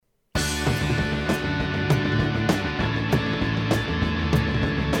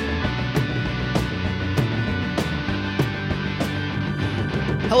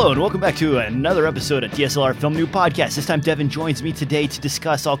Hello and welcome back to another episode of DSLR Film New Podcast. This time Devin joins me today to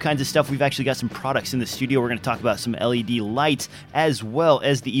discuss all kinds of stuff. We've actually got some products in the studio. We're going to talk about some LED lights as well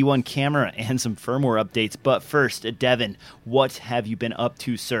as the E1 camera and some firmware updates. But first, Devin, what have you been up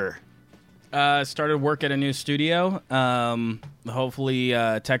to, sir? Started work at a new studio. Hopefully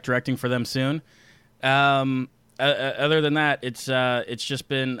tech directing for them soon. Other than that, it's just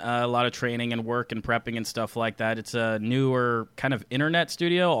been a lot of training and work and prepping and stuff like that. It's a newer kind of internet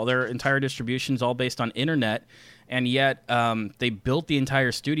studio. All their entire distribution's all based on internet, and yet they built the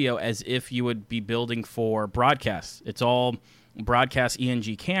entire studio as if you would be building for broadcast. It's all broadcast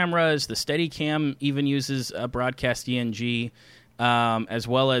ENG cameras. The Steadicam even uses a broadcast ENG, as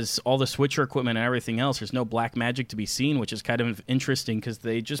well as all the switcher equipment and everything else. There's no black magic to be seen, which is kind of interesting because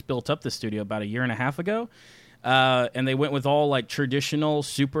they just built up the studio about a year and a half ago. And they went with all like traditional,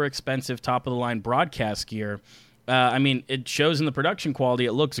 super expensive, top-of-the-line broadcast gear. I mean, it shows in the production quality.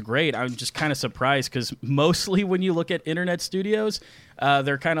 It looks great. I'm just kind of surprised because mostly when you look at internet studios,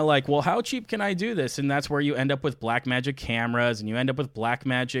 they're kind of like, well, how cheap can I do this? And that's where you end up with Blackmagic cameras and you end up with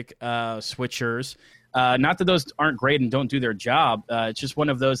Blackmagic switchers. Not that those aren't great and don't do their job. It's just one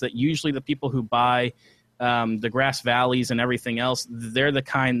of those that usually the people who buy the Grass Valleys and everything else, they're the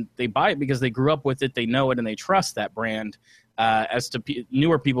kind, they buy it because they grew up with it, they know it, and they trust that brand. As to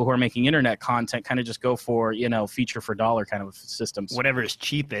newer people who are making internet content, kind of just go for, feature for dollar kind of systems. Whatever is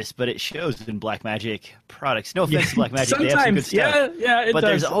cheapest, but it shows in Blackmagic products. No offense to Blackmagic, they have some good stuff. Yeah, but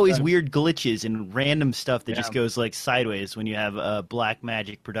there's always weird glitches and random stuff that just goes like sideways when you have a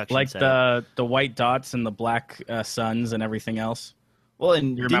Blackmagic production like setup. the white dots and the black suns and everything else. Well,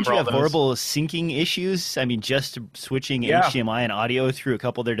 and didn't you have horrible syncing issues? I mean, just switching HDMI and audio through a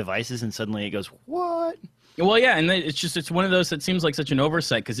couple of their devices, and suddenly it goes, what? Well, yeah, and it's one of those that seems like such an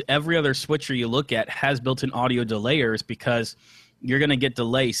oversight because every other switcher you look at has built-in audio delayers because you're going to get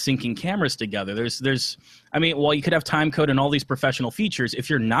delay syncing cameras together. While you could have time code and all these professional features,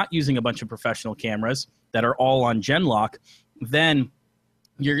 if you're not using a bunch of professional cameras that are all on Genlock, then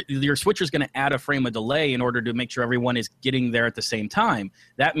your switcher is going to add a frame of delay in order to make sure everyone is getting there at the same time.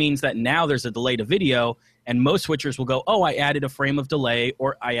 That means that now there's a delay to video, and most switchers will go, oh, I added a frame of delay,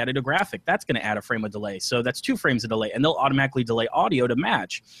 or I added a graphic. That's going to add a frame of delay. So that's 2 frames of delay, and they'll automatically delay audio to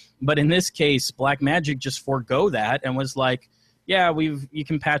match. But in this case, Blackmagic just forego that and was like, yeah, you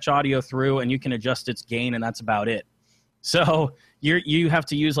can patch audio through, and you can adjust its gain, and that's about it. So you have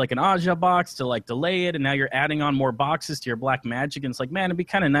to use like an Aja box to like delay it, and now you're adding on more boxes to your Blackmagic, and it's like, man, it'd be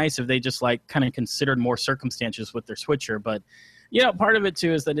kind of nice if they just like kind of considered more circumstances with their switcher. But part of it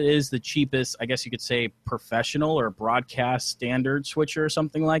too is that it is the cheapest, I guess you could say, professional or broadcast standard switcher or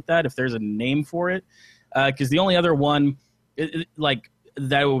something like that, if there's a name for it. Because the only other one like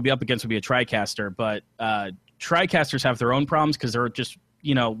that would be up against would be a TriCaster, but TriCasters have their own problems because they're just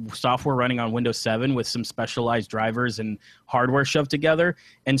software running on Windows 7 with some specialized drivers and hardware shoved together.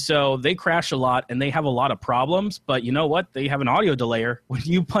 And so they crash a lot and they have a lot of problems, but you know what? They have an audio delayer. When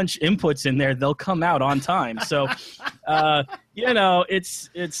you punch inputs in there, they'll come out on time. So, that's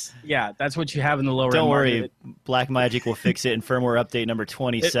what you have in the lower end. Don't worry. Blackmagic will fix it in firmware update number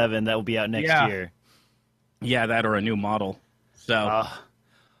 27. That will be out next year. Yeah, that or a new model. So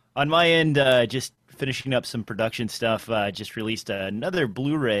on my end, just finishing up some production stuff, just released another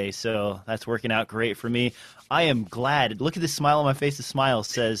Blu-ray, so that's working out great for me. I am glad. Look at the smile on my face. The smile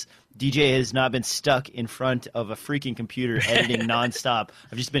says DJ has not been stuck in front of a freaking computer editing nonstop.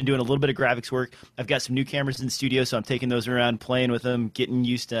 I've just been doing a little bit of graphics work. I've got some new cameras in the studio, so I'm taking those around, playing with them, getting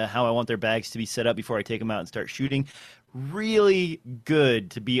used to how I want their bags to be set up before I take them out and start shooting. Really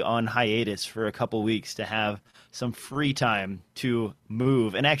good to be on hiatus for a couple weeks, to have some free time to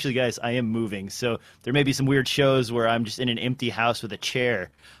move. And actually, guys, I am moving, so there may be some weird shows where I'm just in an empty house with a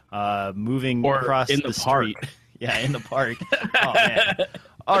chair, moving or across in the park. street. Yeah, in the park. Oh, man.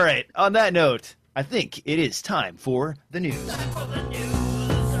 All right, on that note, I think it is time for the news.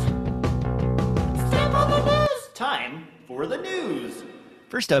 Time for the news.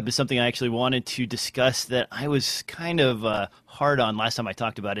 First up is something I actually wanted to discuss that I was kind of hard on last time I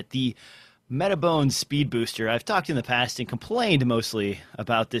talked about it. The Metabone Speed Booster. I've talked in the past and complained mostly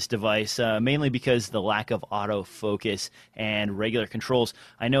about this device, mainly because the lack of autofocus and regular controls.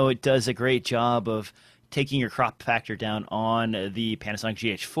 I know it does a great job of taking your crop factor down on the Panasonic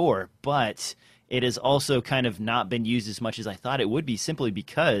GH4, but it has also kind of not been used as much as I thought it would be, simply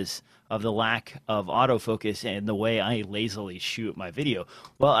because of the lack of autofocus and the way I lazily shoot my video.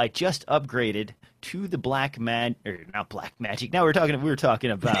 Well, I just upgraded to the not Black Magic. Now we were talking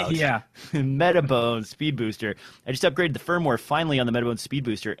about Yeah. Metabone Speed Booster. I just upgraded the firmware finally on the Metabone Speed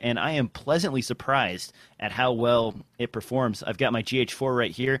Booster, and I am pleasantly surprised at how well it performs. I've got my GH4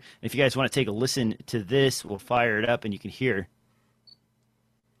 right here, and if you guys want to take a listen to this, we'll fire it up and you can hear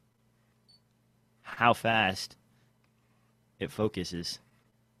how fast it focuses.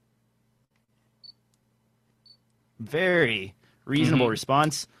 Very reasonable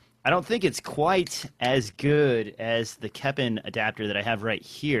response. I don't think it's quite as good as the Kepin adapter that I have right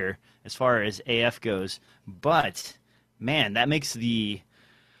here as far as AF goes, but man, that makes the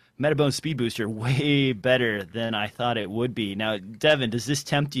Metabone Speed Booster way better than I thought it would be. Now, Devin, does this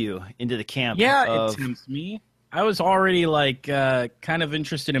tempt you into the camp? Yeah, it tempts me. I was already kind of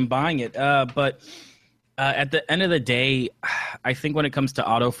interested in buying it, but at the end of the day, I think when it comes to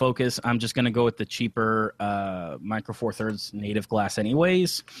autofocus, I'm just going to go with the cheaper Micro Four Thirds native glass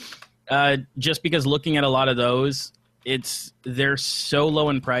anyways. Just because looking at a lot of those, they're so low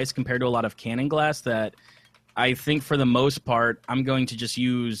in price compared to a lot of Canon glass that I think for the most part, I'm going to just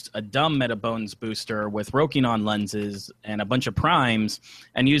use a dumb Metabones booster with Rokinon lenses and a bunch of primes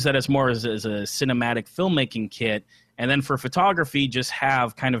and use that as a cinematic filmmaking kit. And then for photography, just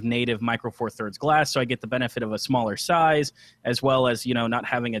have kind of native Micro Four Thirds glass, so I get the benefit of a smaller size, as well as not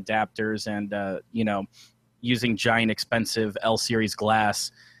having adapters and using giant expensive L series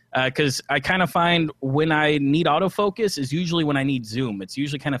glass. Because I kind of find when I need autofocus is usually when I need zoom. It's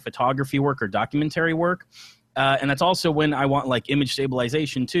usually kind of photography work or documentary work, and that's also when I want image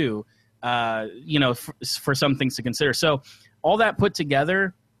stabilization too. For some things to consider. So all that put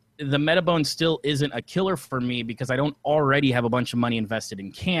together, the Metabone still isn't a killer for me because I don't already have a bunch of money invested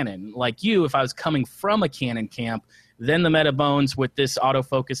in Canon. Like you, if I was coming from a Canon camp, then the Metabones with this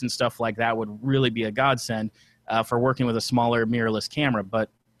autofocus and stuff like that would really be a godsend for working with a smaller mirrorless camera. But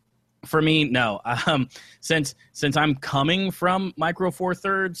for me, no. Since I'm coming from Micro Four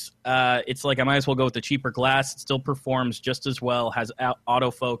Thirds, it's I might as well go with the cheaper glass. It still performs just as well, has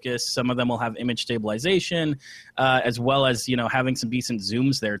autofocus. Some of them will have image stabilization, as well as having some decent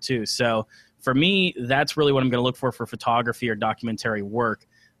zooms there too. So for me, that's really what I'm going to look for photography or documentary work.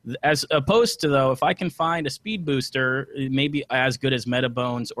 As opposed to, though, if I can find a speed booster, maybe as good as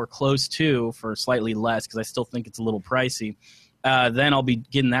Metabones or close to for slightly less, because I still think it's a little pricey, then I'll be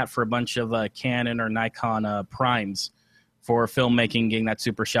getting that for a bunch of Canon or Nikon primes for filmmaking, getting that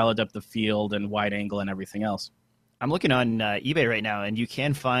super shallow depth of field and wide angle and everything else. I'm looking on eBay right now, and you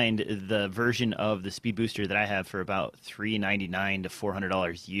can find the version of the Speed Booster that I have for about $399 to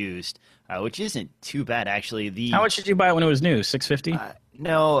 $400 used, which isn't too bad, actually. How much did you buy it when it was new? $650?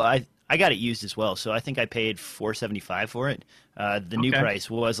 No, I got it used as well, so I think I paid $475 for it. The new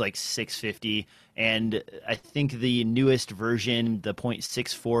price was $650, and I think the newest version, the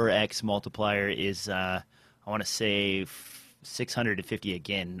 0.64x multiplier, is I want to say $650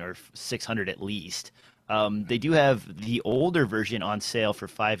 again, or $600 at least. They do have the older version on sale for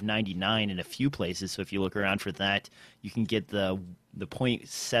 $599 in a few places, so if you look around for that, you can get the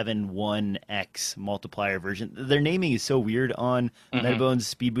 0.71x multiplier version. Their naming is so weird on Metabone's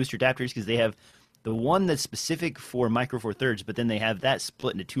Speed Booster adapters because they have the one that's specific for Micro Four Thirds, but then they have that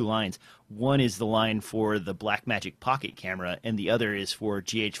split into two lines. One is the line for the Blackmagic Pocket camera, and the other is for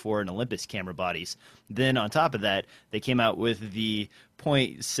GH4 and Olympus camera bodies. Then on top of that, they came out with the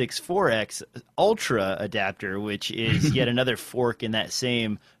 0.64x Ultra adapter, which is yet another fork in that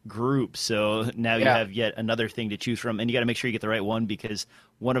same group. So now you have yet another thing to choose from, and you got to make sure you get the right one because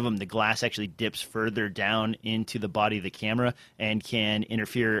one of them, the glass actually dips further down into the body of the camera and can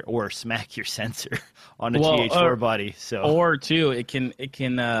interfere or smack your sensor on a GH4 body. So, or too, it can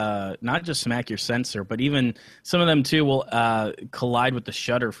not just smack your sensor, but even some of them too will collide with the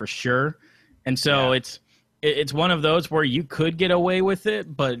shutter for sure. And so it's one of those where you could get away with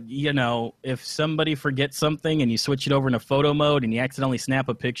it, but if somebody forgets something and you switch it over into photo mode and you accidentally snap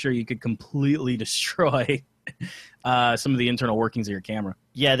a picture, you could completely destroy some of the internal workings of your camera.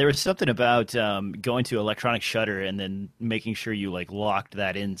 Yeah, there was something about going to electronic shutter and then making sure you locked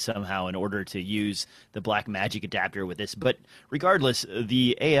that in somehow in order to use the Blackmagic adapter with this. But regardless,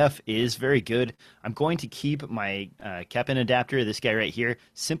 the AF is very good. I'm going to keep my Kepin adapter, this guy right here,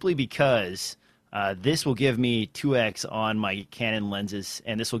 simply because this will give me 2x on my Canon lenses,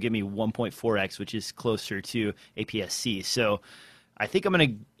 and this will give me 1.4x, which is closer to APS-C. So I think I'm going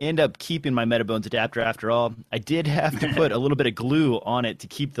to end up keeping my Metabones adapter after all. I did have to put a little bit of glue on it to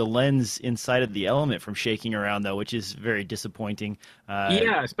keep the lens inside of the element from shaking around, though, which is very disappointing.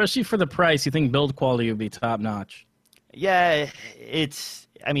 Yeah, especially for the price. You think build quality would be top notch. Yeah, it's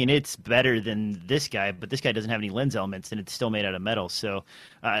better than this guy, but this guy doesn't have any lens elements, and it's still made out of metal. So,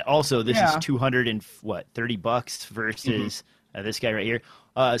 also, this is $230 versus this guy right here.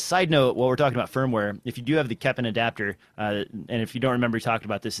 Side note, while we're talking about firmware, if you do have the Keppen adapter, and if you don't remember talking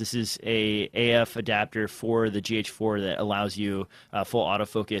about this, this is a AF adapter for the GH4 that allows you full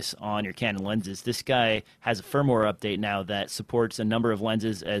autofocus on your Canon lenses. This guy has a firmware update now that supports a number of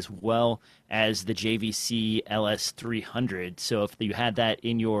lenses as well as the JVC LS300. So if you had that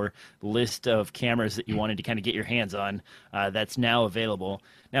in your list of cameras that you wanted to kind of get your hands on, that's now available.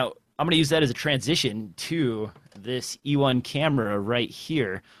 Now, I'm going to use that as a transition to this E1 camera right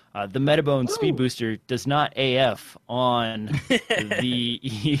here. The Metabone Speed Booster does not AF on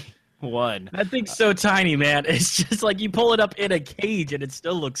the E1. That thing's so tiny, man. It's just like you pull it up in a cage and it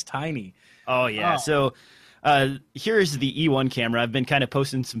still looks tiny. Oh, yeah. So here's the E1 camera. I've been kind of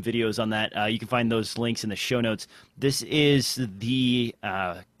posting some videos on that. You can find those links in the show notes. This is the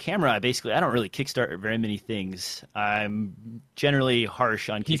camera. I don't really kickstart very many things. I'm generally harsh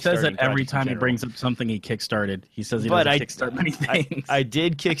on kickstarting. He says that every time he brings up something he kickstarted. He says he doesn't kickstart many things. I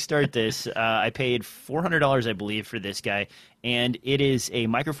did kickstart this. I paid $400, I believe, for this guy. And it is a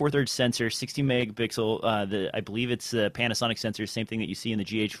Micro Four Thirds sensor, 16 megapixel. I believe it's the Panasonic sensor, same thing that you see in the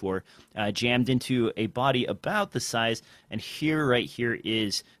GH4, jammed into a body about the size. And right here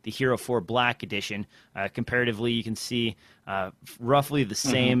is the Hero 4 Black Edition. Comparatively, you can see roughly the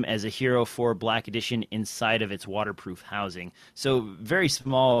same as a Hero 4 Black Edition inside of its waterproof housing. So very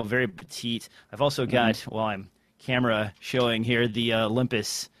small, very petite. I've also got, while I'm camera showing here, the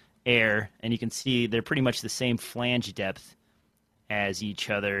Olympus Air, and you can see they're pretty much the same flange depth as each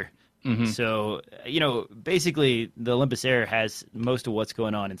other. So, basically the Olympus Air has most of what's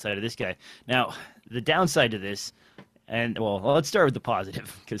going on inside of this guy. Now, the downside to this, let's start with the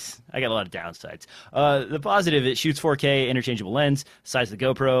positive, because I got a lot of downsides. The positive, it shoots 4K, interchangeable lens, size of the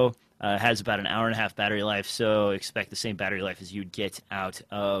GoPro, has about an hour and a half battery life, so expect the same battery life as you'd get out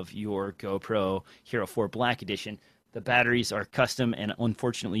of your GoPro Hero 4 Black Edition. The batteries are custom, and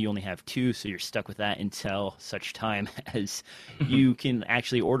unfortunately you only have 2, so you're stuck with that until such time as you can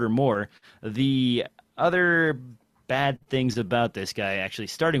actually order more. The other bad things about this guy, actually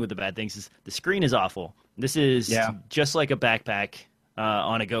starting with the bad things, is the screen is awful. This is just like a backpack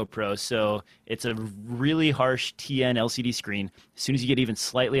on a GoPro, so it's a really harsh TN LCD screen. As soon as you get even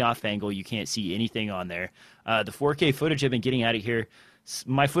slightly off angle, you can't see anything on there. The 4K footage I've been getting out of here,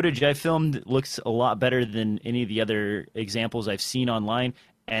 my footage I filmed looks a lot better than any of the other examples I've seen online,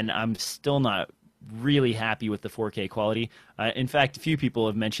 and I'm still not really happy with the 4K quality. In fact, a few people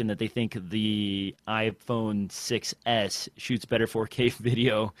have mentioned that they think the iPhone 6s shoots better 4K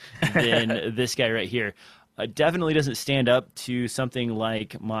video than this guy right here. Definitely doesn't stand up to something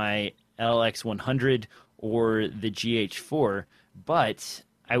like my LX100 or the GH4, but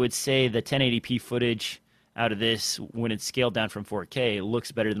I would say the 1080p footage out of this, when it's scaled down from 4K,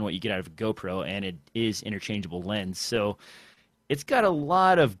 looks better than what you get out of a GoPro, and it is interchangeable lens. So it's got a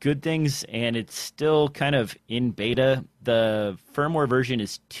lot of good things, and it's still kind of in beta. The firmware version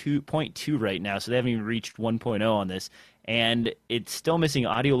is 2.2 right now, so they haven't even reached 1.0 on this, and it's still missing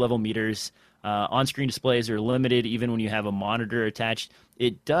audio level meters. On-screen displays are limited even when you have a monitor attached.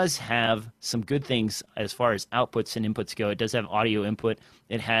 It does have some good things as far as outputs and inputs go. It does have audio input.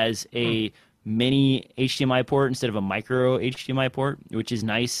 It has a mini HDMI port instead of a micro HDMI port, which is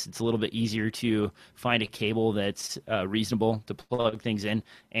nice. It's a little bit easier to find a cable that's reasonable to plug things in.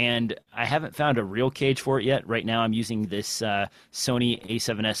 And I haven't found a real cage for it yet. Right now I'm using this Sony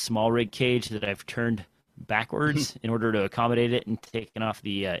A7S small rig cage that I've turned backwards in order to accommodate it and taken off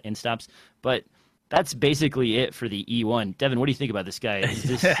the end stops. But that's basically it for the E1. Devin, what do you think about this guy? Is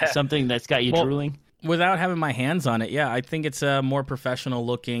this something that's got you drooling? Without having my hands on it, yeah, I think it's a more professional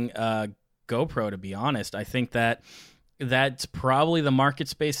looking GoPro, to be honest. I think that's probably the market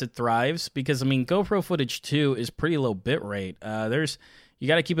space that thrives, because GoPro footage too is pretty low bit rate. You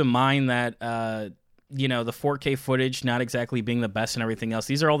got to keep in mind that the 4K footage not exactly being the best and everything else.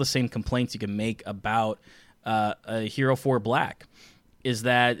 These are all the same complaints you can make about a Hero 4 Black. Is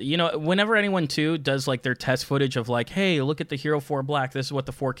that, whenever anyone too does like their test footage of like, hey, look at the Hero 4 Black, this is what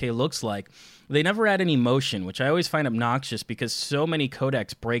the 4K looks like, they never add any motion, which I always find obnoxious because so many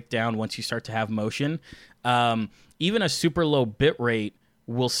codecs break down once you start to have motion. Even a super low bit rate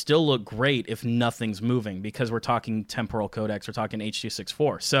will still look great if nothing's moving, because we're talking temporal codecs, we're talking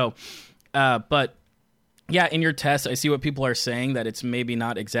H.264. So, but Yeah, in your test, I see what people are saying, that it's maybe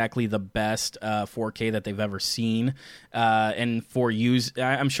not exactly the best 4K that they've ever seen. And for use,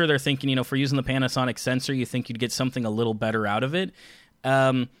 I'm sure they're thinking, for using the Panasonic sensor, you think you'd get something a little better out of it.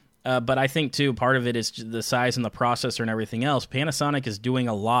 But I think, too, part of it is the size and the processor and everything else. Panasonic is doing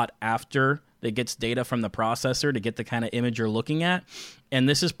a lot after it gets data from the processor to get the kind of image you're looking at. And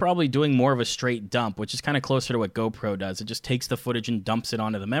this is probably doing more of a straight dump, which is kind of closer to what GoPro does. It just takes the footage and dumps it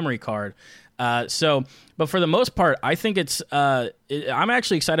onto the memory card. But for the most part, I think I'm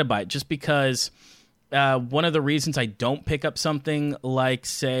actually excited by it, just because one of the reasons I don't pick up something like,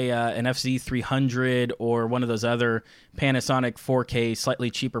 say, an FZ300 or one of those other Panasonic 4K, slightly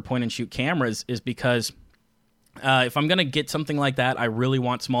cheaper point-and-shoot cameras is because if I'm going to get something like that, I really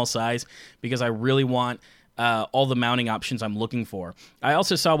want small size, because I really want all the mounting options I'm looking for. I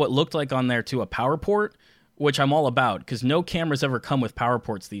also saw what looked like on there, too, a power port, which I'm all about, because no cameras ever come with power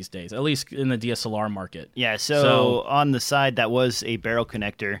ports these days, at least in the DSLR market. Yeah, so on the side, that was a barrel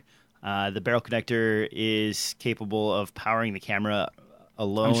connector. The barrel connector is capable of powering the camera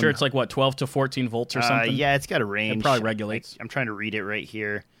alone. I'm sure it's like, 12 to 14 volts or something? Yeah, it's got a range. It probably regulates. I'm trying to read it right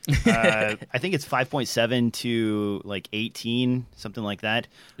here. I think it's 5.7 to 18, something like that.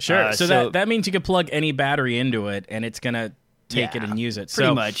 Sure, so that means you could plug any battery into it, and it's going to take it and use it.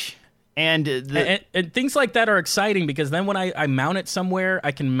 Pretty much. And things like that are exciting, because then when I mount it somewhere,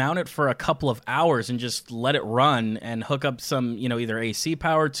 I can mount it for a couple of hours and just let it run and hook up some, either AC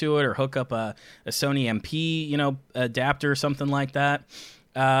power to it, or hook up a Sony MP, adapter or something like that.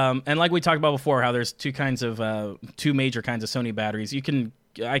 And like we talked about before, how there's two major kinds of Sony batteries.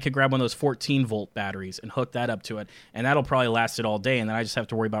 I could grab one of those 14-volt batteries and hook that up to it, and that'll probably last it all day, and then I just have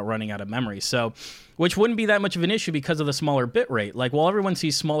to worry about running out of memory. So, which wouldn't be that much of an issue because of the smaller bit rate. Like, while everyone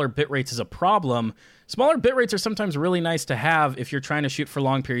sees smaller bit rates as a problem, smaller bit rates are sometimes really nice to have if you're trying to shoot for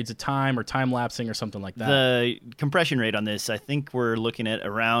long periods of time or time-lapsing or something like that. The compression rate on this, I think we're looking at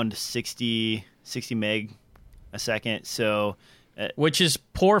around 60 meg a second, so... which is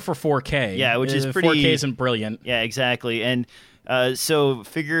poor for 4K. Yeah, which is pretty... 4K isn't brilliant. Yeah, exactly, and... so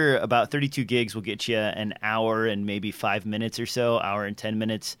figure about 32 gigs will get you an hour and maybe 5 minutes or so, hour and 10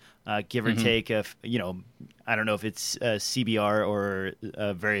 minutes, give or take. I don't know if it's a CBR or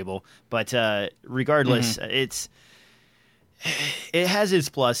a variable, but regardless, it has its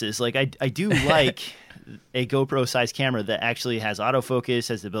pluses. Like I do like a GoPro-sized camera that actually has autofocus,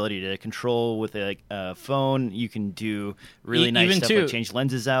 has the ability to control with a phone. You can do really nice stuff like change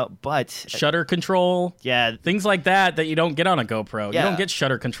lenses out, but... shutter control. Yeah. Things like that you don't get on a GoPro. Yeah. You don't get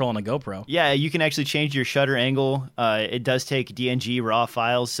shutter control on a GoPro. Yeah, you can actually change your shutter angle. It does take DNG raw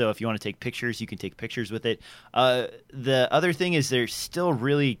files, so if you want to take pictures, you can take pictures with it. The other thing is they're still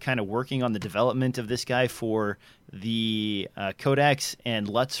really kind of working on the development of this guy for the codecs and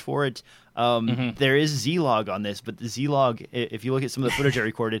LUTs for it. There is Z-Log on this, but the Z-Log, if you look at some of the footage I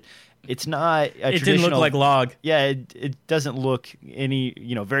recorded, it's not a traditional... It didn't look like log. Yeah, it doesn't look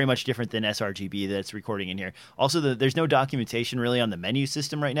very much different than sRGB that's recording in here. Also, there's no documentation really on the menu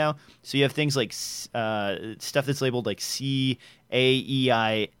system right now, so you have things like stuff that's labeled like C, A, E,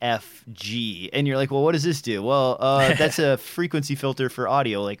 I, F, G, and you're like, well, what does this do? Well, that's a frequency filter for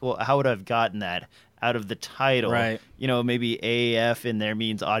audio. Like, well, how would I have gotten that out of the title? Right. Maybe AF in there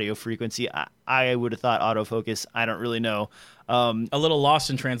means audio frequency. I would have thought autofocus. I don't really know. A little lost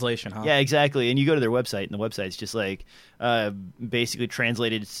in translation, huh? Yeah, exactly. And you go to their website, and the website's just like basically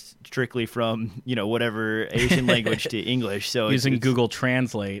translated strictly from whatever Asian language to English. So using Google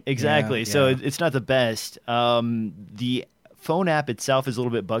Translate. Exactly. Yeah, so it's not the best. The phone app itself is a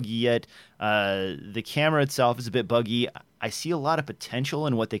little bit buggy yet. The camera itself is a bit buggy. I see a lot of potential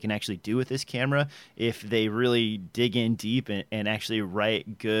in what they can actually do with this camera if they really dig in deep and actually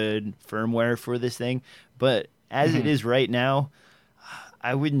write good firmware for this thing. But as it is right now,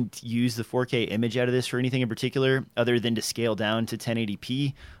 I wouldn't use the 4K image out of this for anything in particular other than to scale down to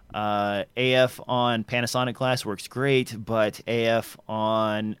 1080p. AF on Panasonic glass works great, but AF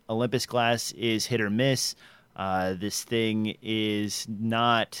on Olympus glass is hit or miss. This thing is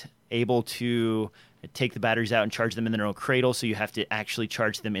not able to take the batteries out and charge them in their own cradle, so you have to actually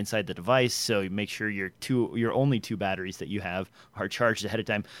charge them inside the device. So you make sure your only two batteries that you have are charged ahead of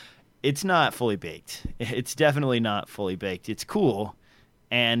time. It's not fully baked. It's definitely not fully baked. It's cool,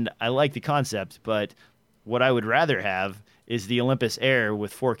 and I like the concept, but what I would rather have is the Olympus Air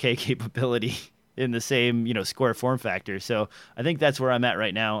with 4K capability in the same square form factor. So I think that's where I'm at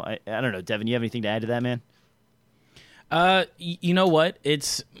right now. I don't know, Devin, you have anything to add to that, man? You know what?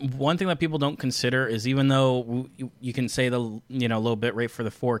 It's one thing that people don't consider is, even though you can say the low bit rate for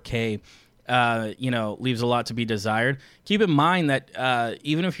the 4K, leaves a lot to be desired. Keep in mind that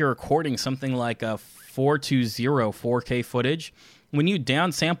even if you're recording something like a 420 4K footage, when you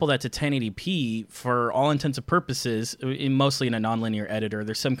downsample that to 1080p, for all intents and purposes, mostly in a nonlinear editor,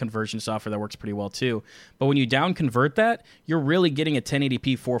 there's some conversion software that works pretty well too. But when you down convert that, you're really getting a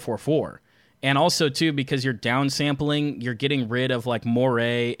 1080p 444. And also, too, because you're downsampling, you're getting rid of like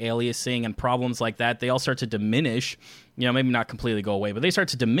moire, aliasing, and problems like that. They all start to diminish, maybe not completely go away, but they start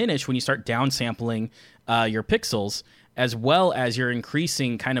to diminish when you start downsampling your pixels, as well as you're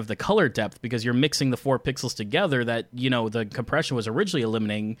increasing kind of the color depth because you're mixing the 4 pixels together that, the compression was originally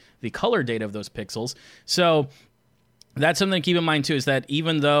eliminating the color data of those pixels. So that's something to keep in mind, too, is that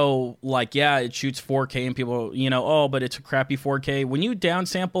even though, it shoots 4K and people, but it's a crappy 4K. When you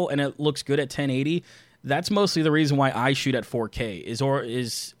downsample and it looks good at 1080, that's mostly the reason why I shoot at 4K,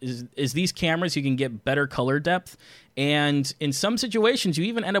 is these cameras, you can get better color depth. And in some situations, you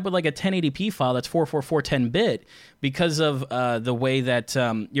even end up with like a 1080p file that's 444 10-bit because of the way that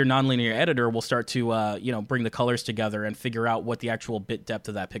your nonlinear editor will start to, bring the colors together and figure out what the actual bit depth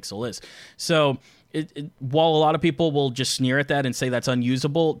of that pixel is. So while a lot of people will just sneer at that and say that's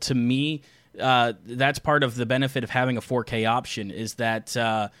unusable, to me, that's part of the benefit of having a 4K option is that,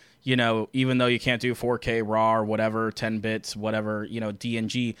 even though you can't do 4K RAW or whatever, 10 bits, whatever,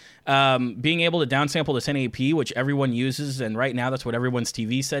 DNG, being able to downsample to 1080p, which everyone uses, and right now that's what everyone's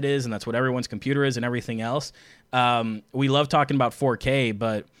TV set is, and that's what everyone's computer is and everything else. We love talking about 4K,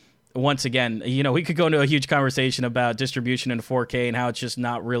 but once again, we could go into a huge conversation about distribution in 4K and how it's just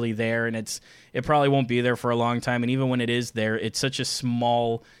not really there, and it probably won't be there for a long time. And even when it is there, it's such a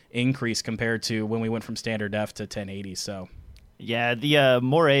small increase compared to when we went from standard def to 1080. So, yeah, the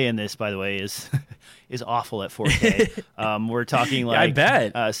moire in this, by the way, is awful at 4K. We're talking like I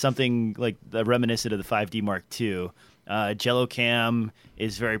bet something like reminiscent of the 5D Mark II. Jello Cam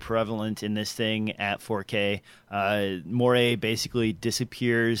is very prevalent in this thing at 4K. Moire basically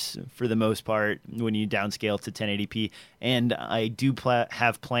disappears for the most part when you downscale to 1080p. And I do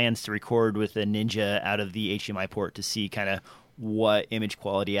have plans to record with a Ninja out of the HDMI port to see kind of what image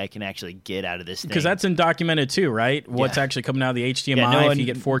quality I can actually get out of this thing. Because that's undocumented too, right? What's actually coming out of the HDMI, if you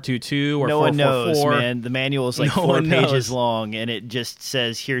get 422 or 444. No one knows, man. The manual is like 4 pages long, and it just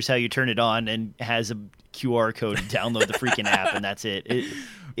says, here's how you turn it on, and has a QR code to download the freaking app, and that's it. It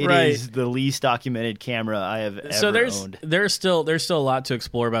is the least documented camera I have ever owned. There's still a lot to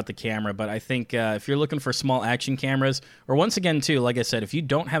explore about the camera, but I think if you're looking for small action cameras, or once again too, like I said, if you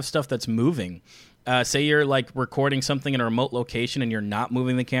don't have stuff that's moving, say you're like recording something in a remote location and you're not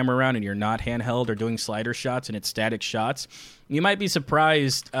moving the camera around and you're not handheld or doing slider shots and it's static shots, you might be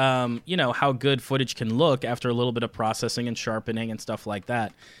surprised, how good footage can look after a little bit of processing and sharpening and stuff like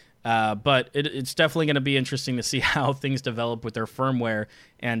that. But it's definitely going to be interesting to see how things develop with their firmware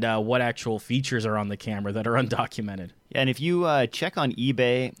and what actual features are on the camera that are undocumented. Yeah, and if you check on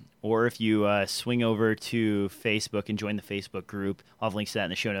eBay or if you swing over to Facebook and join the Facebook group, I'll have links to that in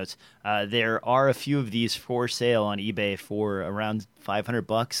the show notes. There are a few of these for sale on eBay for around $500,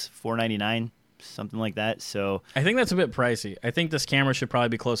 $499. Something like that. So I think that's a bit pricey. I think this camera should probably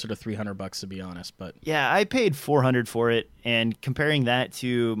be closer to $300 to be honest. But yeah, I paid $400 for it, and comparing that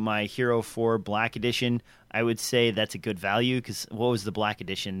to my Hero 4 Black Edition, I would say that's a good value. Because what was the Black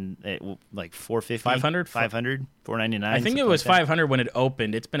Edition? Like $450, $500, $499. I think it was $500 when it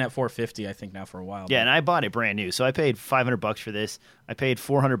opened. It's been at $450, I think, now for a while. Yeah, and I bought it brand new, so I paid $500 for this. I paid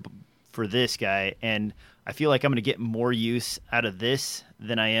 $400 for this guy, and I feel like I'm going to get more use out of this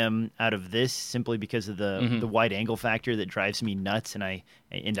than I am out of this, simply because of the wide angle factor that drives me nuts, and I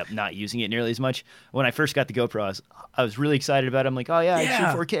end up not using it nearly as much. When I first got the GoPro, I was really excited about it. I'm like, oh yeah, I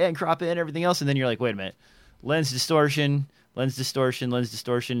can shoot 4K and crop it and everything else, and then you're like, wait a minute, lens distortion. I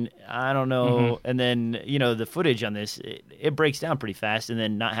don't know. And then, the footage on this, it breaks down pretty fast. And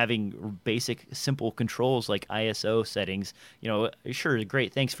then not having basic, simple controls like ISO settings, sure,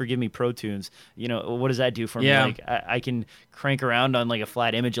 great. Thanks for giving me Pro Tunes. What does that do for me? Like, I can crank around on like a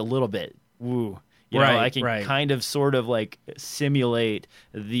flat image a little bit. Woo. I can kind of sort of like simulate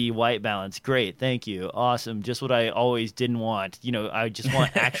the white balance. Great, thank you. Awesome. Just what I always didn't want. I just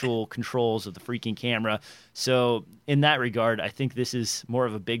want actual controls of the freaking camera. So in that regard, I think this is more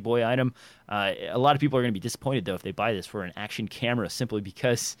of a big boy item. A lot of people are going to be disappointed, though, if they buy this for an action camera, simply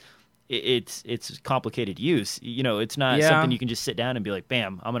because it's complicated use. It's not something you can just sit down and be like,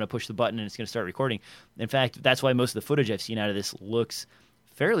 bam, I'm going to push the button and it's going to start recording. In fact, that's why most of the footage I've seen out of this looks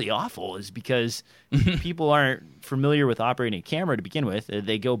fairly awful is because people aren't familiar with operating a camera to begin with.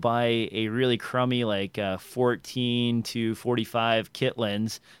 They go buy a really crummy 14 to 45 kit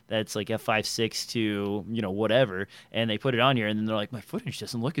lens that's like f5.6 to whatever, and they put it on here, and then they're like, my footage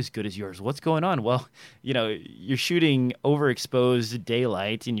doesn't look as good as yours. What's going on? Well, you're shooting overexposed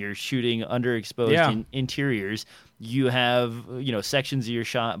daylight and you're shooting underexposed interiors. You have, sections of your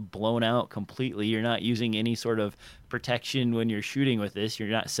shot blown out completely. You're not using any sort of protection when you're shooting with this. You're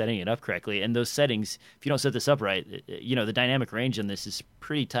not setting it up correctly. And those settings, if you don't set this up right, the dynamic range on this is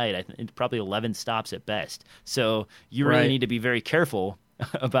pretty tight. I think it's probably 11 stops at best. So you really need to be very careful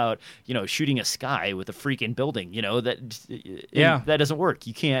about, shooting a sky with a freaking building. That doesn't work.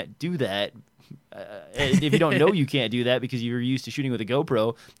 You can't do that. If you don't know you can't do that because you're used to shooting with a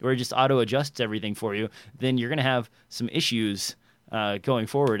GoPro where it just auto adjusts everything for you, then you're going to have some issues going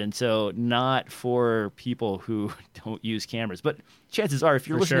forward. And so not for people who don't use cameras. But chances are, if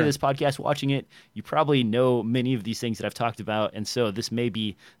you're listening to this podcast, watching it, you probably know many of these things that I've talked about. And so this may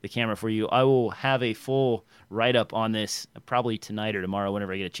be the camera for you. I will have a full write-up on this probably tonight or tomorrow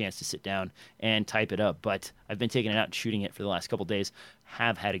whenever I get a chance to sit down and type it up. But I've been taking it out and shooting it for the last couple days.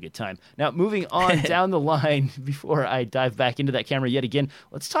 Have had a good time. Now, moving on down the line, before I dive back into that camera yet again,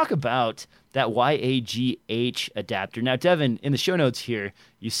 let's talk about that YAGH adapter. Now, Devin, in the show notes here,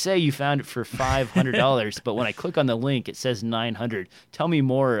 you say you found it for $500, but when I click on the link, it says $900. Tell me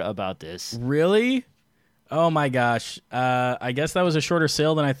more about this. Really? Oh my gosh. I guess that was a shorter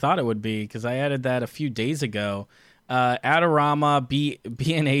sale than I thought it would be because I added that a few days ago. Adorama,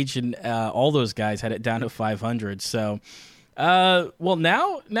 B&H, and all those guys had it down to $500. So, well,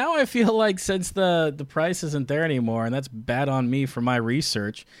 now I feel like since the price isn't there anymore, and that's bad on me for my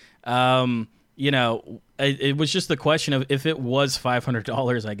research, it was just the question of if it was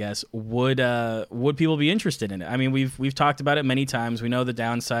 $500, I guess, would people be interested in it? I mean, we've talked about it many times. We know the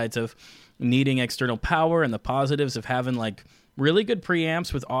downsides of needing external power and the positives of having like really good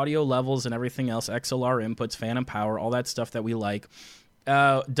preamps with audio levels and everything else, XLR inputs, phantom power, all that stuff that we like.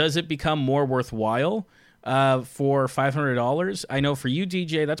 Does it become more worthwhile for $500? I know for you,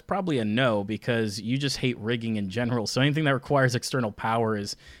 DJ, that's probably a no because you just hate rigging in general. So anything that requires external power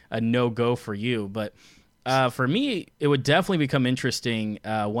is a no-go for you. But for me, it would definitely become interesting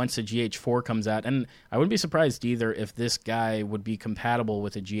once the GH4 comes out. And I wouldn't be surprised either if this guy would be compatible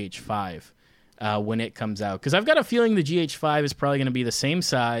with a GH5 when it comes out. Because I've got a feeling the GH5 is probably going to be the same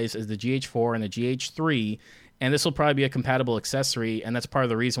size as the GH4 and the GH3. And this will probably be a compatible accessory, and that's part of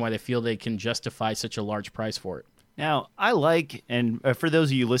the reason why they feel they can justify such a large price for it. Now, I like, and for those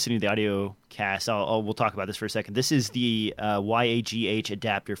of you listening to the audio cast, we'll talk about this for a second. This is the YAGH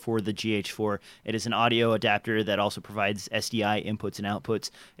adapter for the GH4. It is an audio adapter that also provides SDI inputs and outputs.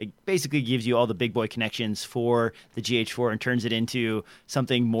 It basically gives you all the big boy connections for the GH4 and turns it into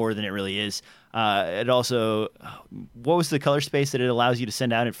something more than it really is. It also, what was the color space that it allows you to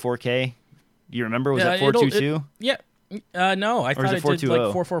send out at 4K? Do you remember? Was that 422? Yeah. No, I thought it did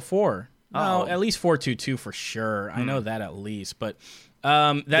like 444. No, at least 422 for sure. I know that at least. But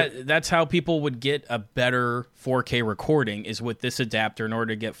that's how people would get a better 4K recording is with this adapter in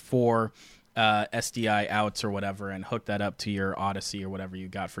order to get 4 SDI outs or whatever and hook that up to your Odyssey or whatever you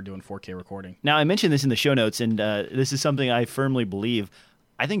got for doing 4K recording. Now, I mentioned this in the show notes, and this is something I firmly believe.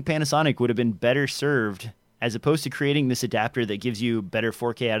 I think Panasonic would have been better served as opposed to creating this adapter that gives you better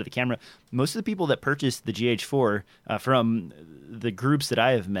 4K out of the camera. Most of the people that purchased the GH4 from the groups that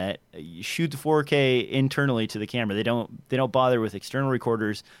I have met shoot the 4K internally to the camera. They don't bother with external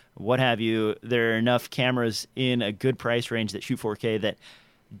recorders, what have you. There are enough cameras in a good price range that shoot 4K that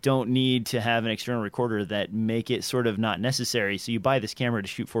don't need to have an external recorder that make it sort of not necessary. So you buy this camera to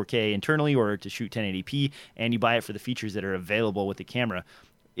shoot 4K internally or to shoot 1080p, and you buy it for the features that are available with the camera.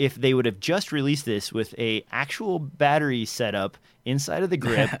 If they would have just released this with a actual battery setup inside of the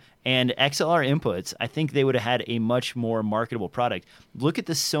grip and XLR inputs, I think they would have had a much more marketable product. Look at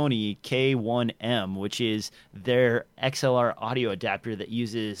the Sony K1M, which is their XLR audio adapter that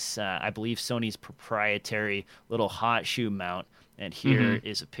uses, I believe, Sony's proprietary little hot shoe mount. And here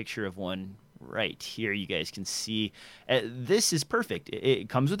is a picture of one right here. You guys can see. This is perfect. It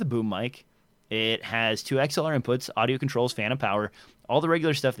comes with a boom mic. It has 2 XLR inputs, audio controls, phantom power, all the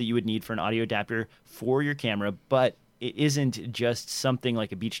regular stuff that you would need for an audio adapter for your camera, but it isn't just something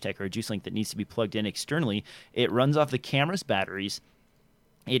like a Beach Tech or a Juice Link that needs to be plugged in externally. It runs off the camera's batteries.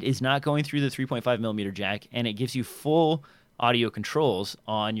 It is not going through the 3.5 millimeter jack, and it gives you full audio controls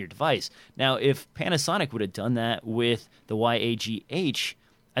on your device. Now, if Panasonic would have done that with the YAGH,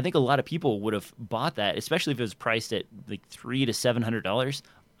 I think a lot of people would have bought that, especially if it was priced at like $300 to $700.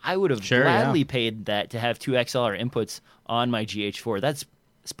 I would have gladly paid that to have 2 XLR inputs on my GH4. That's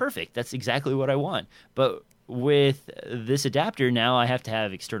it's perfect. That's exactly what I want. But with this adapter, now I have to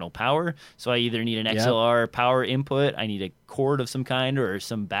have external power. So I either need an XLR power input, I need a cord of some kind or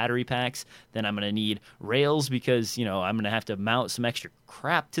some battery packs. Then I'm going to need rails because, I'm going to have to mount some extra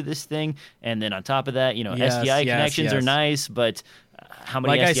crap to this thing. And then on top of that, SDI connections are nice, but how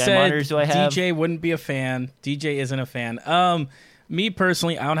many SDI monitors do I have? DJ wouldn't be a fan. DJ isn't a fan. Me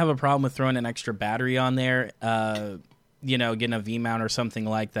personally, I don't have a problem with throwing an extra battery on there. Getting a V-mount or something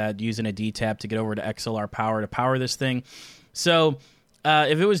like that, using a D-tap to get over to XLR power to power this thing. So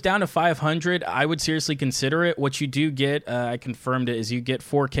if it was down to 500, I would seriously consider it. What you do get, I confirmed it, is you get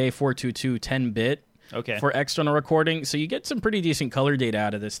 4K 422 10-bit for external recording. So you get some pretty decent color data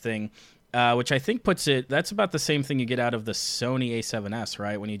out of this thing, which I think that's about the same thing you get out of the Sony A7S,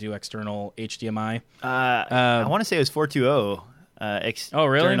 right, when you do external HDMI? I want to say it was 420. Oh,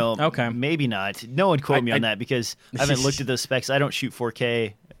 really? Okay. Maybe not. No one quote me on that because I haven't looked at those specs. I don't shoot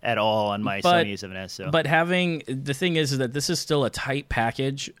 4K at all on my Sony A7S. So. But the thing is that this is still a tight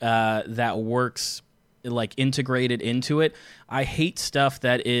package that works like integrated into it. I hate stuff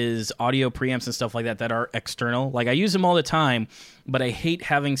that is audio preamps and stuff like that are external. Like I use them all the time, but I hate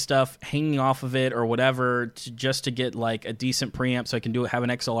having stuff hanging off of it or whatever just to get like a decent preamp so I can have an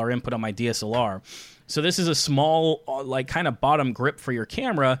XLR input on my DSLR. So this is a small, like, kind of bottom grip for your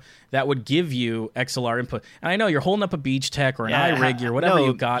camera that would give you XLR input. And I know you're holding up a Beach Tech or an iRig or whatever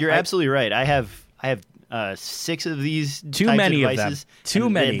you got. You're absolutely right. I have 6 of these too types many of devices. Too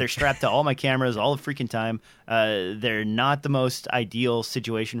many. They're strapped to all my cameras all the freaking time. They're not the most ideal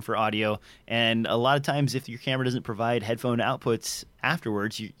situation for audio, and a lot of times, if your camera doesn't provide headphone outputs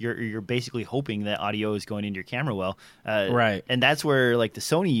afterwards, you're basically hoping that audio is going into your camera well. Right. And that's where like the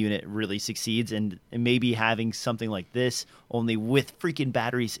Sony unit really succeeds, and maybe having something like this only with freaking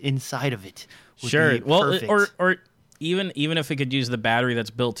batteries inside of it. Would be perfect. or even if it could use the battery that's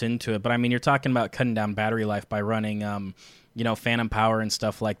built into it. But I mean, you're talking about cutting down battery life by running, phantom power and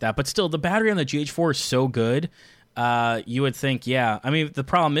stuff like that. But still, the battery on the GH4 is so good. You would think, yeah. I mean, the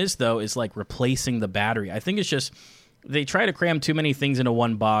problem is like replacing the battery. I think it's just they try to cram too many things into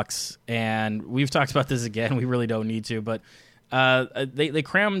one box. And we've talked about this again. We really don't need to, but they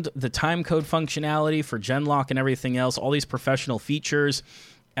crammed the time code functionality for Genlock and everything else, all these professional features.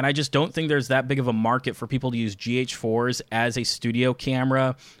 And I just don't think there's that big of a market for people to use GH4s as a studio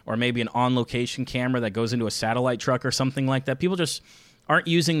camera or maybe an on-location camera that goes into a satellite truck or something like that. People just aren't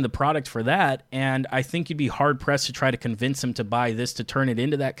using the product for that, and I think you'd be hard-pressed to try to convince them to buy this to turn it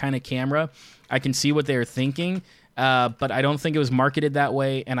into that kind of camera. I can see what they're thinking, but I don't think it was marketed that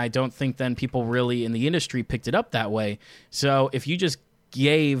way, and I don't think then people really in the industry picked it up that way. So if you just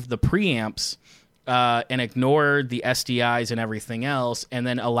gave the preamps and ignored the SDIs and everything else, and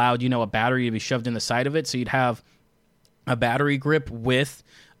then allowed, a battery to be shoved in the side of it, so you'd have a battery grip with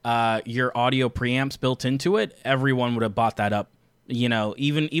your audio preamps built into it, everyone would have bought that up.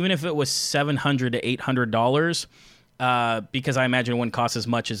 Even if it was $700 to $800, because I imagine it wouldn't cost as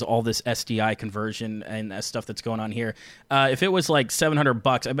much as all this SDI conversion and stuff that's going on here. If it was like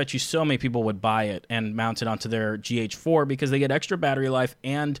 $700, I bet you so many people would buy it and mount it onto their GH4 because they get extra battery life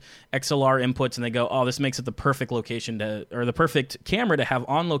and XLR inputs, and they go, oh, this makes it the perfect location or the perfect camera to have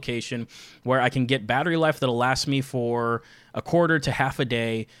on location where I can get battery life that'll last me for a quarter to half a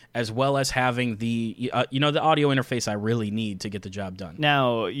day, as well as having the the audio interface I really need to get the job done.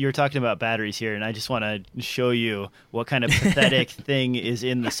 Now, you're talking about batteries here, and I just want to show you what kind of pathetic thing is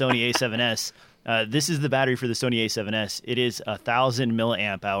in the Sony A7S. This is the battery for the Sony A7S. It is 1,000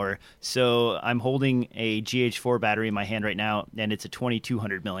 milliamp hour. So I'm holding a GH4 battery in my hand right now, and it's a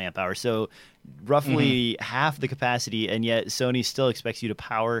 2,200 milliamp hour. So roughly half the capacity, and yet Sony still expects you to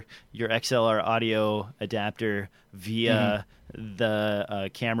power your XLR audio adapter via the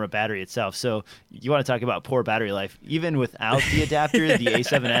camera battery itself. So you want to talk about poor battery life. Even without the adapter, the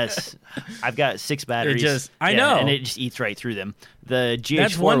A7S, I've got 6 batteries. I know. And it just eats right through them. The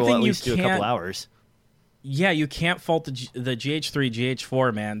GH4 will at least do a couple hours. Yeah, you can't fault the GH3,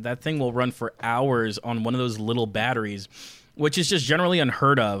 GH4, man. That thing will run for hours on one of those little batteries, which is just generally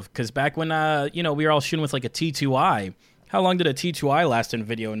unheard of. Because back when we were all shooting with like a T2i, how long did a T2i last in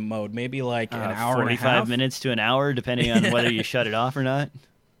video mode? Maybe like an hour and a half? 45 minutes to an hour, depending on whether you shut it off or not.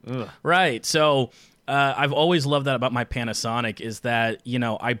 Ugh. Right. So I've always loved that about my Panasonic is that,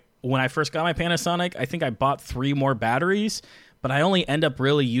 when I first got my Panasonic, I think I bought 3 more batteries, but I only end up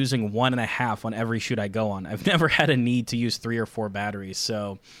really using 1.5 on every shoot I go on. I've never had a need to use 3 or 4 batteries.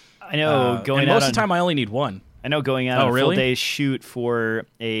 So I know most of the time I only need 1. I know going out on a full day shoot for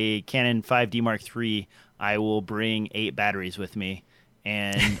a Canon 5D Mark III, I will bring 8 batteries with me,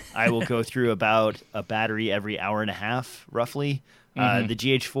 and I will go through about a battery every hour and a half, roughly. The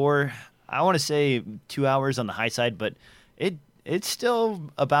GH4, I want to say 2 hours on the high side, but it's still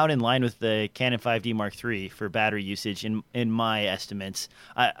about in line with the Canon 5D Mark III for battery usage in my estimates.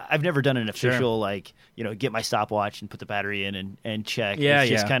 I've never done an official get my stopwatch and put the battery in and check. It's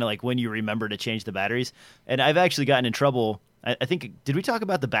just kind of like when you remember to change the batteries. And I've actually gotten in trouble. I think, did we talk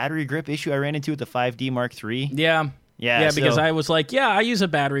about the battery grip issue I ran into with the 5D Mark III? Yeah, because I was like, I use a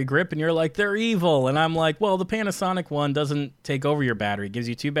battery grip, and you're like, they're evil. And I'm like, well, the Panasonic one doesn't take over your battery. It gives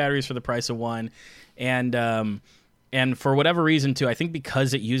you 2 batteries for the price of one. And for whatever reason, too, I think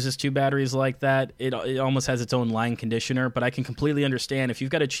because it uses 2 batteries like that, it almost has its own line conditioner. But I can completely understand if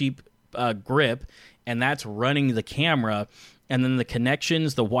you've got a cheap grip and that's running the camera, and then the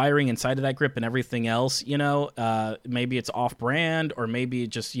connections, the wiring inside of that grip and everything else, maybe it's off-brand, or maybe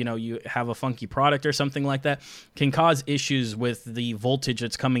just, you have a funky product or something like that, can cause issues with the voltage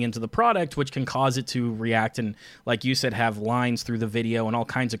that's coming into the product, which can cause it to react and, like you said, have lines through the video and all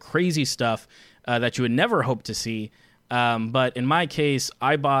kinds of crazy stuff that you would never hope to see. But in my case,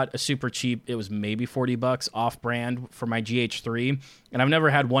 I bought a super cheap, it was maybe $40 off-brand for my GH3, and I've never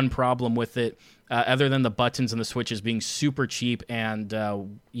had one problem with it other than the buttons and the switches being super cheap and,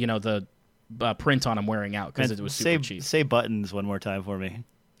 the print on them wearing out because it was super cheap. Say buttons one more time for me.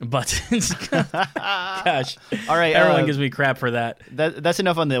 Buttons. Gosh. All right. Everyone gives me crap for that. That's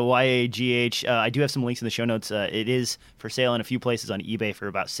enough on the YAGH. I do have some links in the show notes. It is for sale in a few places on eBay for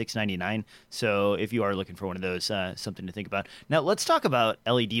about $6.99. So if you are looking for one of those, something to think about. Now, let's talk about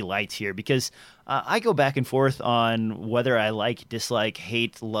LED lights here, because I go back and forth on whether I like, dislike,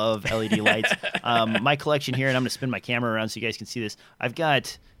 hate, love LED lights. My collection here, and I'm going to spin my camera around so you guys can see this. I've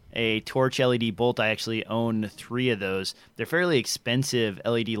got a torch LED bolt. I actually own 3 of those. They're fairly expensive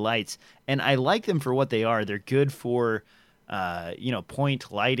LED lights, and I like them for what they are. They're good for,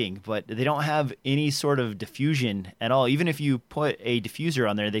 point lighting, but they don't have any sort of diffusion at all. Even if you put a diffuser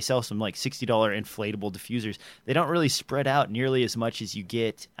on there, they sell some like $60 inflatable diffusers. They don't really spread out nearly as much as you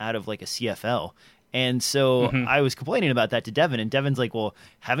get out of like a CFL. And so I was complaining about that to Devin, and Devin's like, well,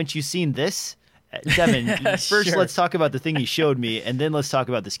 haven't you seen this? Devin, first let's talk about the thing he showed me, and then let's talk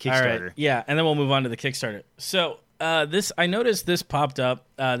about this Kickstarter. All right. Yeah, and then we'll move on to the Kickstarter. So I noticed this popped up.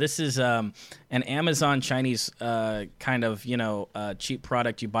 This is an Amazon Chinese kind of cheap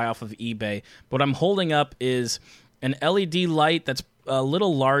product you buy off of eBay. But what I'm holding up is an LED light that's a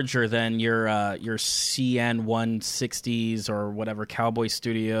little larger than your CN 160s or whatever, Cowboy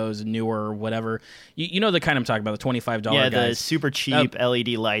Studios, newer, whatever. You know the kind I'm talking about, the $25 guys. Yeah, the super cheap LED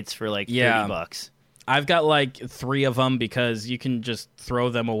lights for like $30. I've got like 3 of them because you can just throw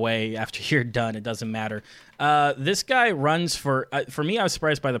them away after you're done. It doesn't matter. This guy runs for me, I was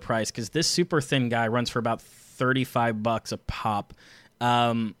surprised by the price because this super thin guy runs for about $35 a pop.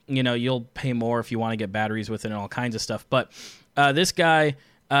 You'll pay more if you want to get batteries with it and all kinds of stuff. But this guy,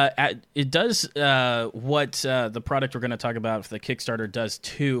 it does what the product we're going to talk about for the Kickstarter does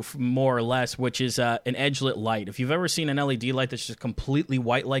too, more or less, which is an edge-lit light. If you've ever seen an LED light that's just completely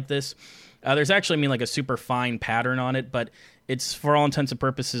white like this, there's actually like a super fine pattern on it, but it's for all intents and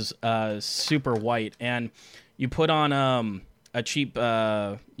purposes super white. And you put on a cheap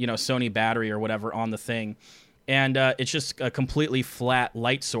Sony battery or whatever on the thing, and it's just a completely flat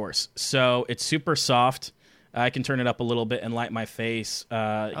light source. So it's super soft. I can turn it up a little bit and light my face. You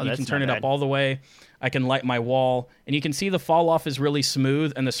can turn it up all the way. I can light my wall. And you can see the fall off is really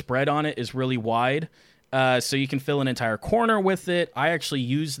smooth and the spread on it is really wide. So you can fill an entire corner with it. I actually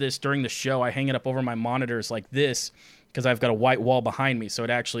use this during the show. I hang it up over my monitors like this because I've got a white wall behind me. So it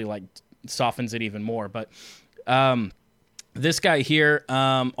actually like softens it even more. But this guy here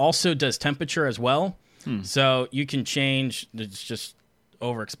also does temperature as well. So you can change. It's just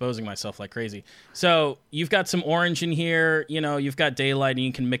overexposing myself like crazy. So you've got some orange in here, you've got daylight, and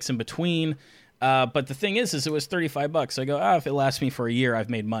you can mix in between. But the thing is it was $35. So I go, if it lasts me for a year, I've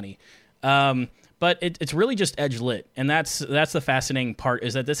made money. But it's really just edge lit, and that's the fascinating part,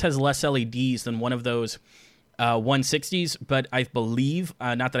 is that this has less LEDs than one of those 160s. But I believe,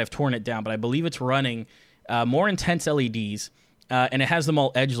 not that I've torn it down, but I believe it's running more intense LEDs. And it has them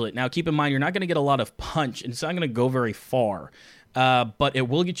all edge lit. Now, keep in mind, you're not going to get a lot of punch, and it's not going to go very far. But it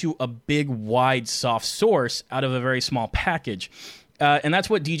will get you a big, wide, soft source out of a very small package. And that's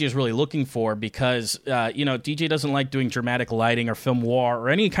what DJ is really looking for, because, DJ doesn't like doing dramatic lighting or film noir or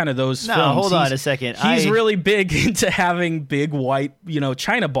any kind of those films. No, hold on a second. He's really big into having big, white,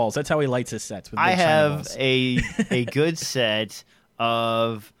 China balls. That's how he lights his sets. With big I have balls. a good set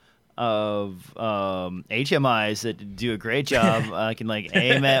of HMIs that do a great job. I can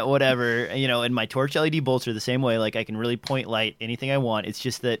aim at whatever, and my torch LED bolts are the same way. I can really point light anything I want. It's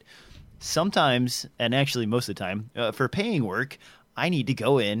just that sometimes, and actually most of the time, for paying work, I need to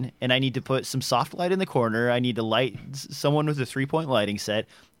go in and I need to put some soft light in the corner. I need to light someone with a 3-point lighting set,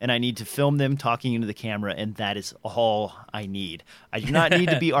 and I need to film them talking into the camera, and that is all I need. I do not need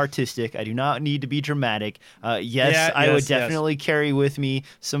to be artistic. I do not need to be dramatic. I would definitely carry with me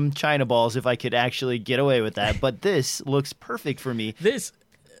some China balls if I could actually get away with that, but this looks perfect for me.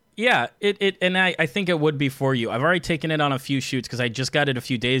 Yeah, and I think it would be for you. I've already taken it on a few shoots because I just got it a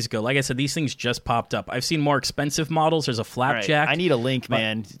few days ago. Like I said, these things just popped up. I've seen more expensive models. There's a flapjack. Right, I need a link,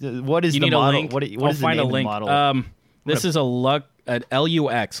 man. What is you the need model? A link? What is the find name a link. of the model? This is a LUX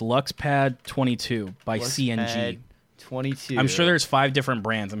LuxPad 22 by CNG. Pad 22. I'm sure there's 5 different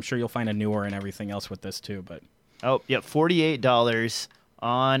brands. I'm sure you'll find a newer and everything else with this too. But $48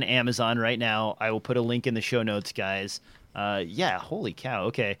 on Amazon right now. I will put a link in the show notes, guys. Holy cow.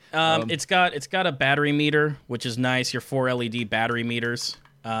 Okay. It's got a battery meter, which is nice. Your 4 LED battery meters.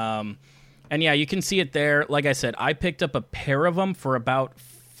 And yeah, you can see it there. Like I said, I picked up a pair of them for about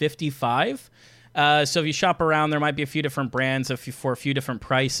 $55. So if you shop around, there might be a few different brands for a few different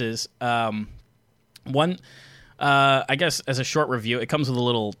prices. I guess as a short review, it comes with a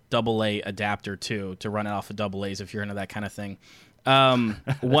little AA adapter too to run it off of AA's if you're into that kind of thing. That's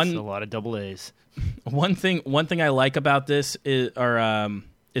a lot of AA's. One thing I like about this is that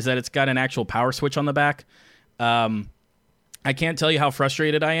it's got an actual power switch on the back. I can't tell you how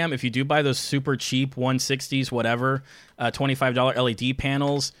frustrated I am if you do buy those super cheap 160s, whatever, $25 LED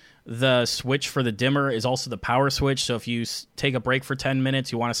panels. The switch for the dimmer is also the power switch. So if you take a break for 10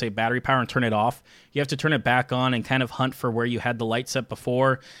 minutes, you want to save battery power and turn it off, you have to turn it back on and kind of hunt for where you had the light set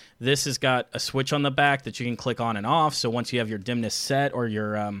before. This has got a switch on the back that you can click on and off. So once you have your dimness set or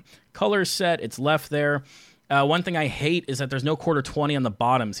your color set, it's left there. One thing I hate is that there's no quarter 20 on the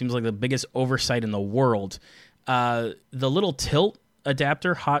bottom. Seems like the biggest oversight in the world. The little tilt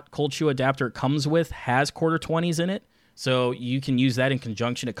adapter, hot cold shoe adapter it comes with has quarter 20s in it. So you can use that in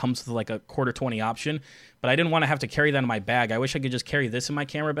conjunction. It comes with like a quarter 20 option, but I didn't want to have to carry that in my bag. I wish I could just carry this in my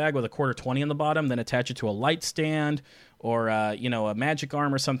camera bag with a quarter 20 on the bottom, then attach it to a light stand or a magic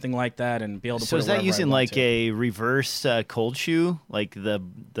arm or something like that, and be able to. So put is that using like a reverse cold shoe, like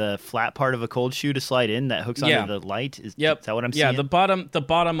the flat part of a cold shoe to slide in that hooks onto the light? Is that what I'm seeing? Yeah, the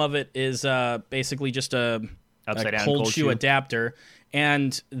bottom of it is basically just a cold shoe adapter,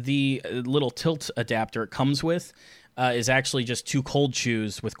 and the little tilt adapter it comes with. Is actually just 2 cold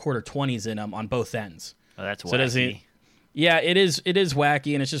shoes with quarter 20s in them on both ends. Oh, that's wacky. It is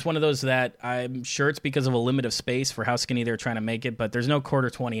wacky, and it's just one of those that I'm sure it's because of a limit of space for how skinny they're trying to make it, but there's no quarter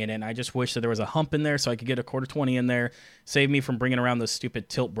 20 in it, and I just wish that there was a hump in there so I could get a quarter 20 in there, save me from bringing around those stupid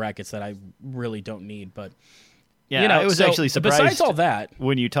tilt brackets that I really don't need, but... Yeah, I was actually surprised besides all that,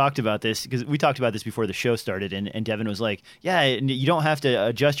 when you talked about this, because we talked about this before the show started, and Devin was like, yeah, you don't have to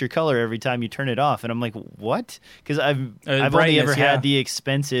adjust your color every time you turn it off. And I'm like, what? Because I've only ever had the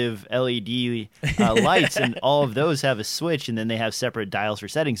expensive LED lights, and all of those have a switch, and then they have separate dials for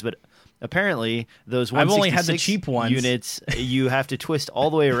settings. But apparently, those 166 I've only had the cheap ones. Units, you have to twist all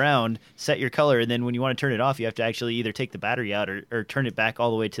the way around, set your color, and then when you want to turn it off, you have to actually either take the battery out or turn it back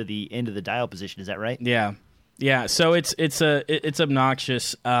all the way to the end of the dial position. Is that right? Yeah. Yeah, so it's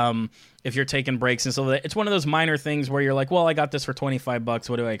obnoxious if you're taking breaks and stuff like that. It's one of those minor things where you're like, well, I got this for $25.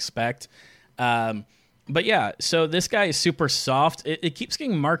 What do I expect? But yeah, so this guy is super soft. It keeps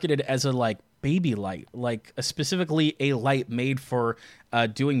getting marketed as a like baby light, like specifically a light made for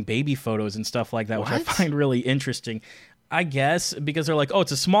doing baby photos and stuff like that, which I find really interesting. I guess because they're like, oh,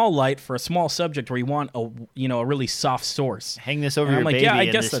 it's a small light for a small subject where you want a really soft source. Hang this over your baby,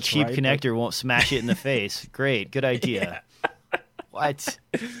 and this cheap connector won't smash it in the face. Great, good idea. What?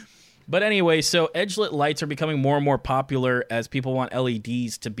 But anyway, so edge-lit lights are becoming more and more popular as people want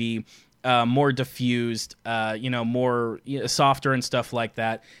LEDs to be more diffused, more softer and stuff like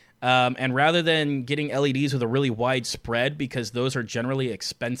that. And rather than getting LEDs with a really wide spread, because those are generally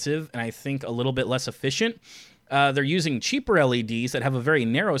expensive and I think a little bit less efficient, they're using cheaper LEDs that have a very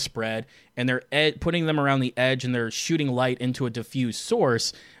narrow spread, and they're putting them around the edge, and they're shooting light into a diffused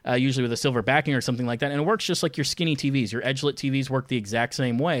source, usually with a silver backing or something like that. And it works just like your skinny TVs. Your edge-lit TVs work the exact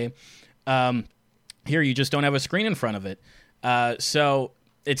same way. Here, you just don't have a screen in front of it. So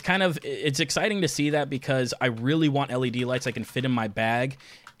it's exciting to see that because I really want LED lights I can fit in my bag.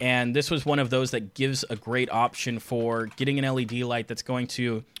 And this was one of those that gives a great option for getting an LED light that's going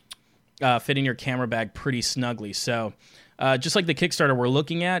to fit in your camera bag pretty snugly. So just like the Kickstarter we're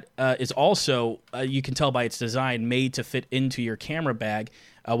looking at, is also, you can tell by its design, made to fit into your camera bag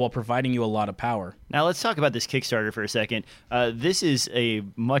while providing you a lot of power. Now let's talk about this Kickstarter for a second. This is a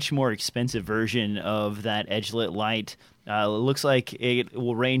much more expensive version of that edge-lit light. It looks like it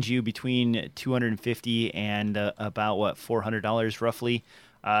will range you between $250 and about, $400 roughly.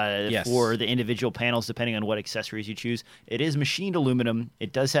 Yes. For the individual panels, depending on what accessories you choose. It is machined aluminum.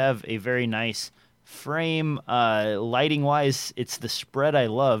 It does have a very nice frame. Lighting wise, it's the spread I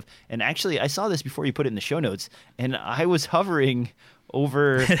love. And actually, I saw this before you put it in the show notes, and I was hovering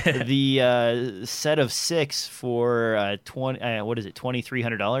over the set of 6 for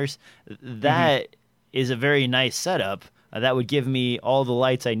 $2,300. That is a very nice setup. That would give me all the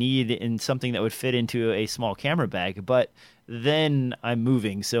lights I need in something that would fit into a small camera bag. But then I'm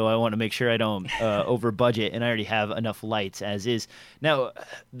moving, so I want to make sure I don't over budget, and I already have enough lights as is. Now,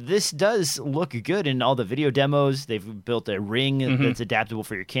 this does look good in all the video demos. They've built a ring that's adaptable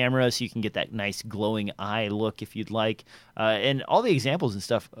for your camera, so you can get that nice glowing eye look if you'd like. And all the examples and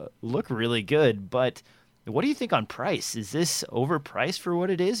stuff look really good, but what do you think on price? Is this overpriced for what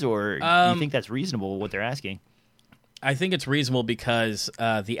it is, or do you think that's reasonable what they're asking? I think it's reasonable because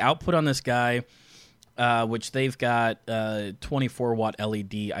the output on this guy, which they've got 24-watt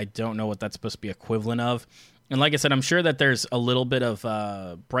LED, I don't know what that's supposed to be equivalent of. And like I said, I'm sure that there's a little bit of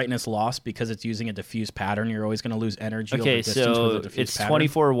brightness loss because it's using a diffuse pattern. You're always going to lose energy over distance with a diffuse pattern.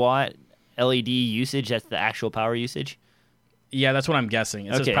 It's 24-watt LED usage. That's the actual power usage? Yeah, that's what I'm guessing.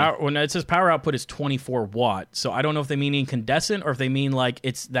 It says power, when it says power output is 24 watt. So I don't know if they mean incandescent or if they mean like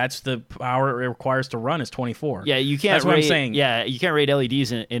that's the power it requires to run is 24. Yeah, you can't. That's what I'm saying. Yeah, you can't rate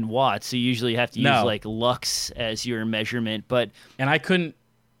LEDs in watts. So you usually have to use like lux as your measurement. And I couldn't.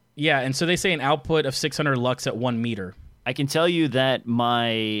 Yeah, and so they say an output of 600 lux at 1 meter. I can tell you that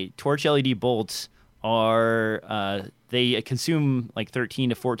my torch LED bolts are they consume like 13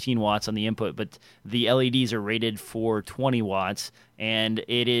 to 14 watts on the input, but the LEDs are rated for 20 watts, and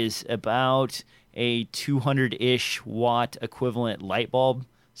it is about a 200-ish watt equivalent light bulb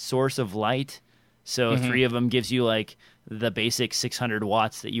source of light. So 3 of them gives you like the basic 600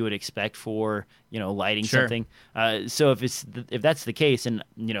 watts that you would expect for, lighting something. So if that's the case, and,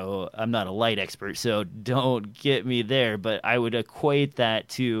 I'm not a light expert, so don't get me there, but I would equate that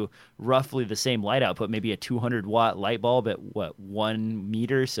to roughly the same light output, maybe a 200-watt light bulb at, 1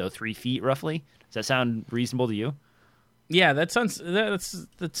 meter, so 3 feet roughly. Does that sound reasonable to you? Yeah, that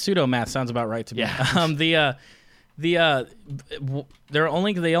pseudo math sounds about right to me. Yeah. They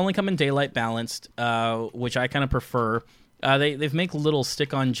only come in daylight balanced, which I kind of prefer. They make little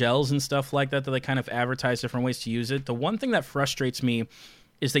stick-on gels and stuff like that they kind of advertise different ways to use it. The one thing that frustrates me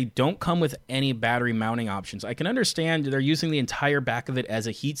is they don't come with any battery mounting options. I can understand they're using the entire back of it as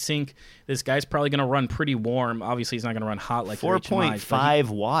a heat sink. This guy's probably going to run pretty warm. Obviously, he's not going to run hot like 4.5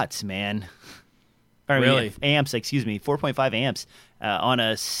 watts, man. Really? Amps, 4.5 amps on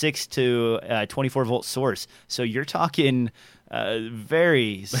a 6 to 24 volt source. So you're talking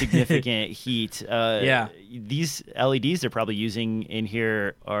very significant heat. Yeah. These LEDs they're probably using in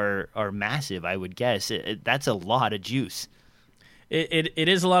here are massive, I would guess. That's a lot of juice. It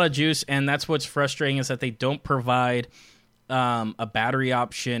is a lot of juice, and that's what's frustrating is that they don't provide a battery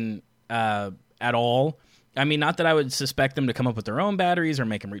option at all. I mean, not that I would suspect them to come up with their own batteries or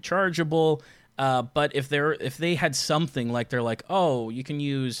make them rechargeable. But if they had something like they're like, oh, you can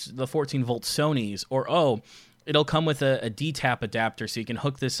use the 14 volt Sonys, or it'll come with a D-tap adapter so you can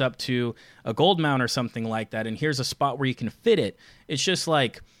hook this up to a gold mount or something like that, and here's a spot where you can fit it. It's just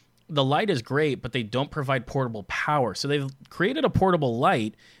like the light is great, but they don't provide portable power. So they've created a portable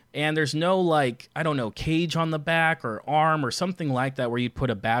light, and there's no cage on the back or arm or something like that where you'd put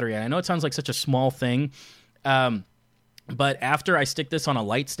a battery. And I know it sounds like such a small thing, but after I stick this on a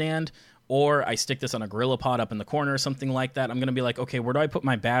light stand or I stick this on a Gorilla Pod up in the corner or something like that, I'm going to be like, okay, where do I put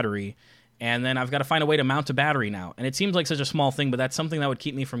my battery? And then I've got to find a way to mount a battery now. And it seems like such a small thing, but that's something that would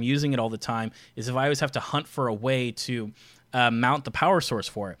keep me from using it all the time, is if I always have to hunt for a way to mount the power source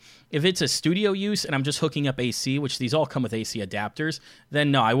for it. If it's a studio use and I'm just hooking up AC, which these all come with AC adapters,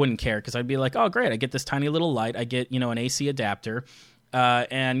 then no, I wouldn't care, because I'd be like, oh, great, I get this tiny little light, I get, an AC adapter,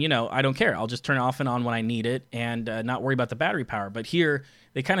 and, I don't care. I'll just turn it off and on when I need it and not worry about the battery power. But here,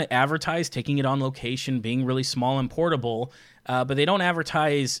 they kind of advertise taking it on location, being really small and portable, but they don't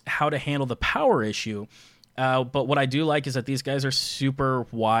advertise how to handle the power issue. But what I do like is that these guys are super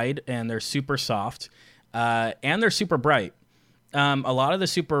wide and they're super soft, and they're super bright. A lot of the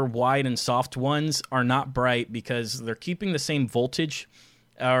super wide and soft ones are not bright because they're keeping the same voltage,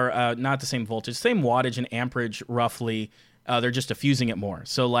 or not the same voltage, same wattage and amperage roughly, They're just diffusing it more.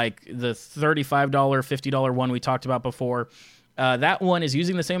 So like the $35, $50 one we talked about before, that one is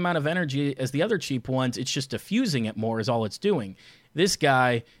using the same amount of energy as the other cheap ones. It's just diffusing it more is all it's doing. This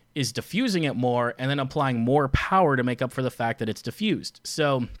guy is diffusing it more and then applying more power to make up for the fact that it's diffused.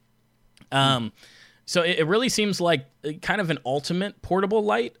 So it really seems like kind of an ultimate portable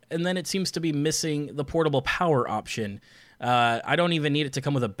light, and then it seems to be missing the portable power option. I don't even need it to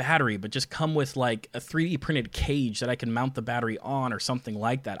come with a battery, but just come with like a 3D printed cage that I can mount the battery on or something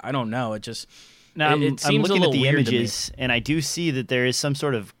like that. I don't know. It just now it seems I'm looking a at little the weird images, and I do see that there is some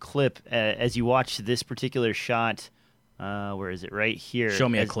sort of clip as you watch this particular shot. Where is it? Right here. Show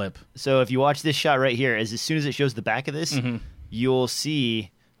me a clip. So if you watch this shot right here, as soon as it shows the back of this, you'll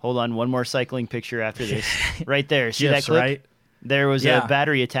see. Hold on, one more cycling picture after this. Right there. See that clip? Right? There was a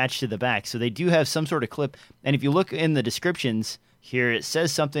battery attached to the back. So they do have some sort of clip. And if you look in the descriptions here, it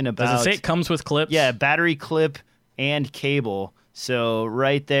says something about... Does it say it comes with clips? Yeah, battery clip and cable. So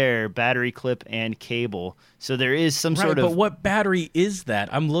right there, battery clip and cable. So there is some sort of... But what battery is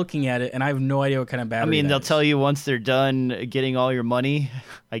that? I'm looking at it, and I have no idea what kind of battery I mean, they'll is. tell you once they're done getting all your money,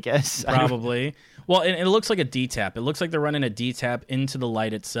 I guess. Probably. Well, and it looks like a D-tap. It looks like they're running a D-tap into the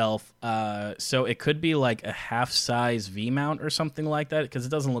light itself. So it could be like a half-size V-mount or something like that, because it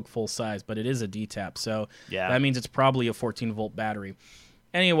doesn't look full-size, but it is a D-tap. So that means it's probably a 14-volt battery.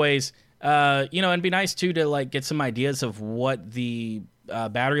 Anyways, it'd be nice, too, to like get some ideas of what the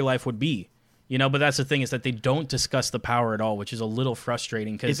battery life would be. But that's the thing, is that they don't discuss the power at all, which is a little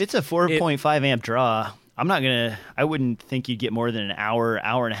frustrating. If it's a 4.5 amp draw... I wouldn't think you'd get more than an hour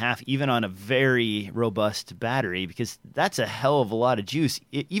and a half, even on a very robust battery, because that's a hell of a lot of juice.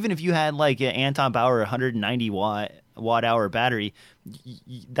 Even if you had like an Anton Bauer 190 watt hour battery,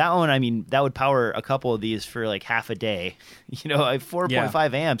 that one, I mean, that would power a couple of these for like half a day.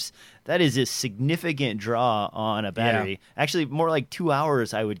 4.5 amps, that is a significant draw on a battery. Yeah. Actually, more like 2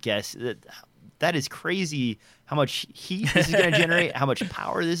 hours, I would guess. That is crazy how much heat this is going to generate, how much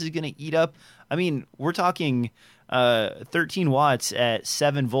power this is going to eat up. I mean, we're talking 13 watts at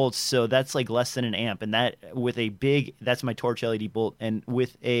 7 volts, so that's like less than an amp. And that with that's my Torch LED bolt, and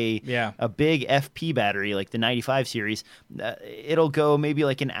with a big FP battery like the 95 series, it'll go maybe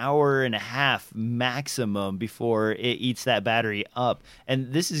like an hour and a half maximum before it eats that battery up.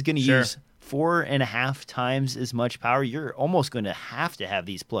 And this is going to use 4.5 times as much power. You're almost going to have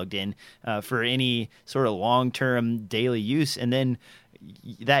these plugged in for any sort of long-term daily use. And then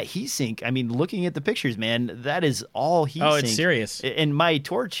that heatsink, I mean, looking at the pictures, man, that is all heatsink. Oh, it's serious. And my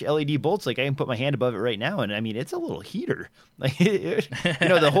Torch LED bolts, like I can put my hand above it right now, and I mean, it's a little heater. Like,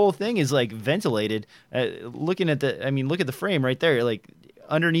 the whole thing is like ventilated. Look at the frame right there. Like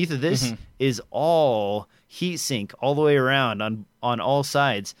underneath of this is all heatsink all the way around on all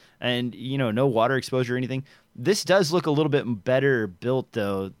sides, and no water exposure or anything. This does look a little bit better built,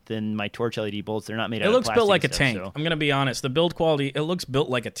 though, than my Torch LED bolts. They're not made out of plastic. It looks built like a tank. So. I'm going to be honest. The build quality, it looks built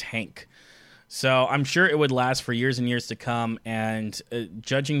like a tank. So I'm sure it would last for years and years to come. And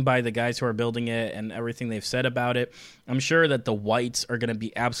judging by the guys who are building it and everything they've said about it, I'm sure that the whites are going to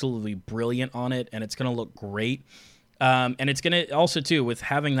be absolutely brilliant on it, and it's going to look great. And it's going to also, too, with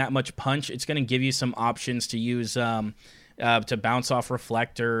having that much punch, it's going to give you some options to use... to bounce off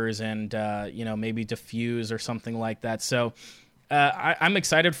reflectors and, maybe diffuse or something like that. So I'm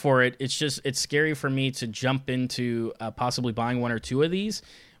excited for it. It's scary for me to jump into possibly buying one or two of these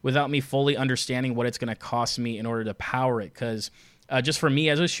without me fully understanding what it's going to cost me in order to power it. Because just for me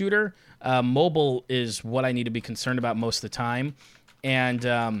as a shooter, mobile is what I need to be concerned about most of the time. And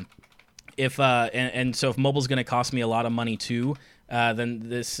so if mobile is going to cost me a lot of money too, then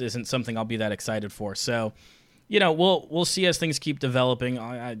this isn't something I'll be that excited for. So... we'll see as things keep developing.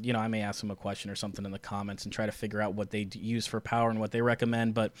 I may ask them a question or something in the comments and try to figure out what they use for power and what they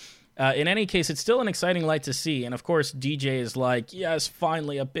recommend. But in any case, it's still an exciting light to see. And of course, DJ is like, yes,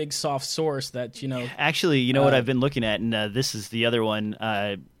 finally a big soft source that, Actually, what I've been looking at, and this is the other one.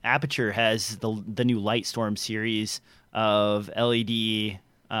 Aperture has the new Lightstorm series of LED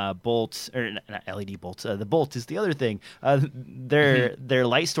bolts, or not LED bolts. The bolt is the other thing. Their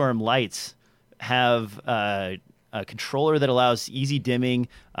Lightstorm lights have a controller that allows easy dimming.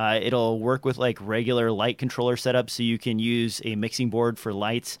 It'll work with like regular light controller setup, so you can use a mixing board for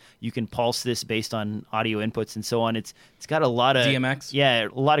lights. You can pulse this based on audio inputs and so on. It's got a lot of DMX. Yeah, a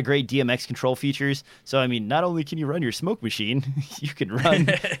lot of great DMX control features. So I mean, not only can you run your smoke machine, you can run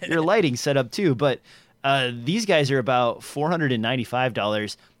your lighting setup too. But these guys are about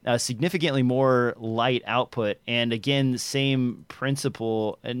 $495. Significantly more light output, and again, the same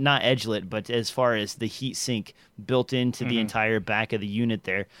principle, not edgelit, but as far as the heat sink built into the entire back of the unit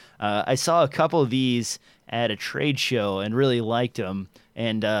there. I saw a couple of these at a trade show and really liked them.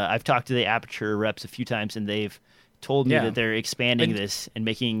 And I've talked to the Aperture reps a few times, and they've told me that they're expanding this and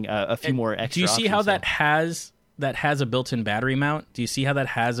making a few more extra. Do you see how that has a built-in battery mount? Do you see how that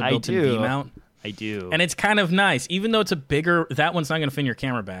has a built-in V mount? I do. And it's kind of nice, even though it's a bigger. That one's not going to fit in your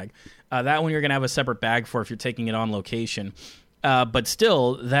camera bag. That one you're going to have a separate bag for if you're taking it on location. But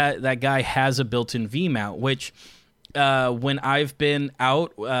still, that guy has a built-in V mount, which when I've been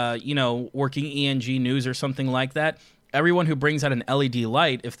out, working ENG news or something like that, everyone who brings out an LED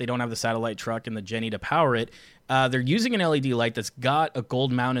light, if they don't have the satellite truck and the Jenny to power it, they're using an LED light that's got a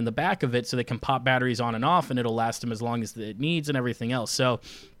gold mount in the back of it so they can pop batteries on and off, and it'll last them as long as it needs and everything else. So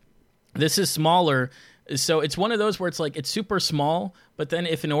this is smaller. So it's one of those where it's like it's super small, but then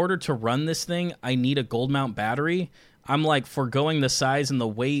if in order to run this thing, I need a gold mount battery, I'm like foregoing the size and the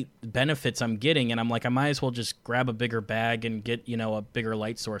weight benefits I'm getting, and I'm like, I might as well just grab a bigger bag and get, a bigger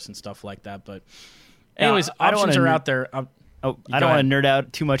light source and stuff like that. But anyways, options are out there. I don't want to nerd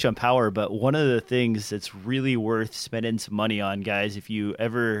out too much on power, but one of the things that's really worth spending some money on, guys, if you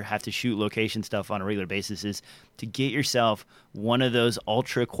ever have to shoot location stuff on a regular basis, is to get yourself one of those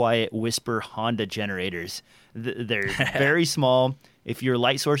ultra-quiet Whisper Honda generators. They're very small. If your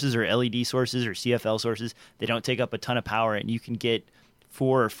light sources are LED sources or CFL sources, they don't take up a ton of power, and you can get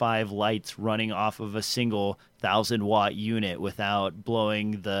 4 or 5 lights running off of a single 1,000-watt unit without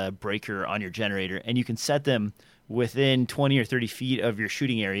blowing the breaker on your generator. And you can set them within 20 or 30 feet of your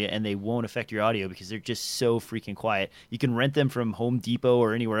shooting area, and they won't affect your audio because they're just so freaking quiet. You can rent them from Home Depot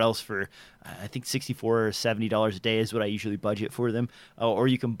or anywhere else for, I think, $64 or $70 a day is what I usually budget for them. Or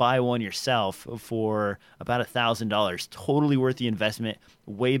you can buy one yourself for about $1,000. Totally worth the investment.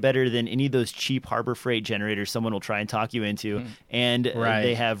 Way better than any of those cheap Harbor Freight generators someone will try and talk you into. And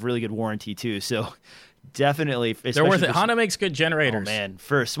they have really good warranty, too. So definitely, they're worth it. Honda makes good generators. Oh man,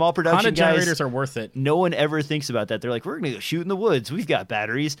 for small production, Honda generators are worth it. No one ever thinks about that. They're like, we're gonna go shoot in the woods. We've got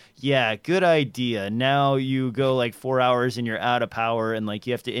batteries. Yeah, good idea. Now you go like 4 hours and you're out of power, and like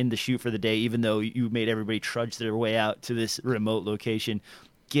you have to end the shoot for the day, even though you made everybody trudge their way out to this remote location.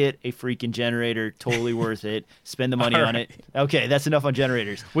 Get a freaking generator. Totally worth it. Spend the money on it. Okay, that's enough on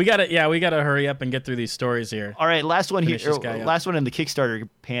generators. We gotta hurry up and get through these stories here. All right, last one here. Last one in the Kickstarter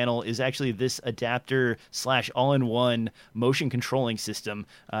panel is actually this adapter / all-in-one motion controlling system.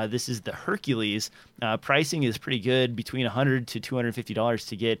 This is the Hercules. Pricing is pretty good, between $100 to $250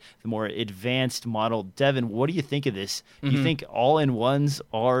 to get the more advanced model. Devin, what do you think of this? Mm-hmm. You think all-in-ones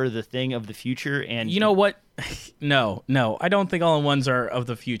are the thing of the future? And you know what? No, I don't think all-in-ones are of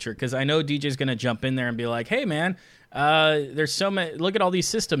the future, because I know DJ's going to jump in there and be like, hey, man, there's so many. Look at all these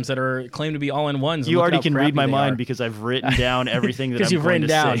systems that are claimed to be all-in-ones. You already can read my mind because I've written down everything that I'm you've going written to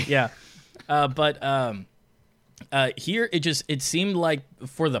down. say. Yeah. Here, it seemed like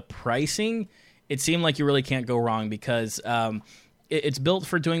for the pricing, it seemed like you really can't go wrong, because it's built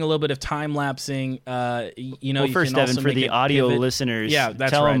for doing a little bit of time lapsing. Well, first, Devin, for the audio listeners,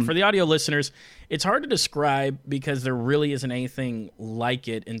 that's right. For the audio listeners, it's hard to describe because there really isn't anything like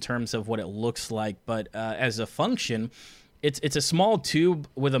it in terms of what it looks like. But as a function, it's a small tube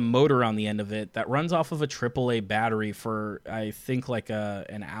with a motor on the end of it that runs off of a AAA battery for, I think, like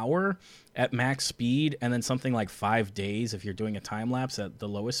an hour at max speed, and then something like 5 days if you're doing a time lapse at the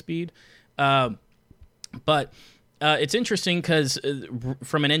lowest speed. But it's interesting because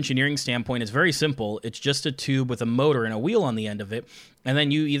from an engineering standpoint, it's very simple. It's just a tube with a motor and a wheel on the end of it, and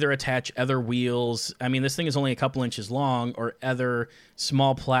then you either attach other wheels. I mean, this thing is only a couple inches long, or other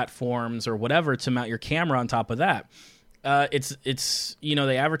small platforms or whatever to mount your camera on top of that. It's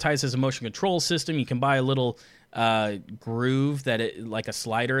they advertise as a motion control system. You can buy a little groove like a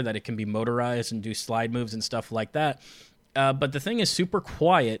slider that it can be motorized and do slide moves and stuff like that. But the thing is super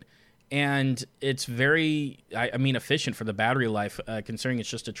quiet. And it's very, efficient for the battery life, considering it's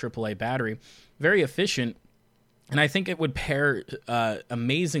just a AAA battery. Very efficient. And I think it would pair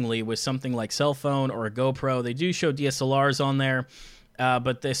amazingly with something like cell phone or a GoPro. They do show DSLRs on there,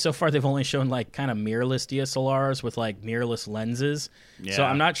 but so far they've only shown like kind of mirrorless DSLRs with like mirrorless lenses. Yeah. So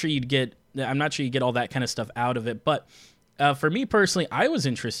I'm not sure you'd get all that kind of stuff out of it. But for me personally, I was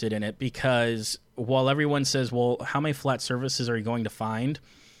interested in it because while everyone says, well, how many flat surfaces are you going to find?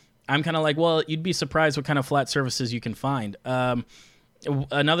 I'm kind of like, well, you'd be surprised what kind of flat surfaces you can find.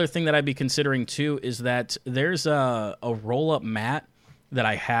 Another thing that I'd be considering, too, is that there's a roll-up mat that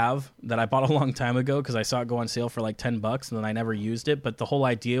I have that I bought a long time ago because I saw it go on sale for like $10, and then I never used it. But the whole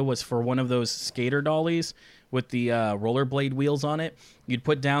idea was for one of those skater dollies with the rollerblade wheels on it. You'd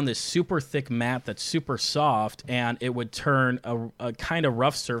put down this super thick mat that's super soft, and it would turn a kind of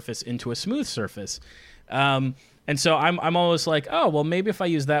rough surface into a smooth surface. And so I'm always like, oh, well, maybe if I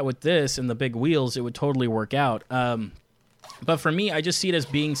use that with this and the big wheels, it would totally work out. But for me, I just see it as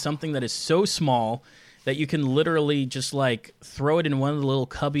being something that is so small that you can literally just like throw it in one of the little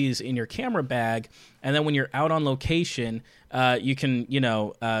cubbies in your camera bag. And then when you're out on location, you can,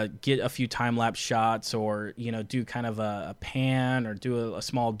 get a few time-lapse shots or, do kind of a pan or do a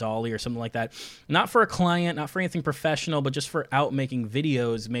small dolly or something like that. Not for a client, not for anything professional, but just for out making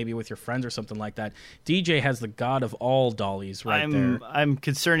videos, maybe with your friends or something like that. DJ has the god of all dollies there. I'm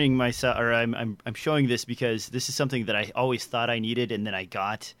concerning myself, or I'm showing this because this is something that I always thought I needed and then I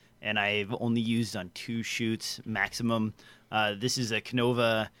got, and I've only used on 2 shoots maximum. This is a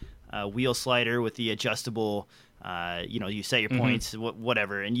Canova wheel slider with the adjustable, you set your points,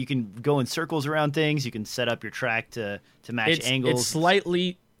 whatever, and you can go in circles around things. You can set up your track to match angles.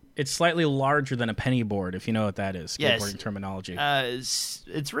 It's slightly larger than a penny board, if you know what that is. Skateboarding terminology.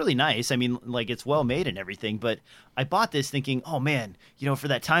 It's really nice. I mean, like, it's well made and everything, but I bought this thinking, oh man, for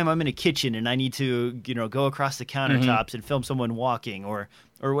that time I'm in a kitchen and I need to, go across the countertops and film someone walking or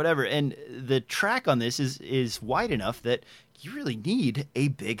whatever. And the track on this is wide enough that you really need a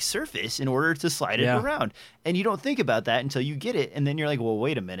big surface in order to slide it around. And you don't think about that until you get it. And then you're like, well,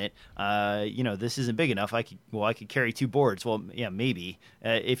 wait a minute. This isn't big enough. I could carry 2 boards. Well, yeah, maybe.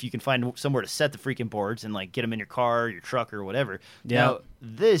 If you can find somewhere to set the freaking boards and like get them in your car, or your truck or whatever. Yeah. Now,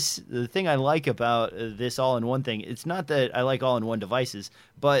 the thing I like about this all-in-one thing, it's not that I like all-in-one devices,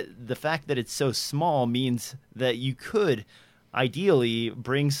 but the fact that it's so small means that you could ideally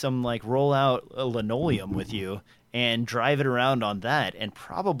bring some like roll-out linoleum with you and drive it around on that and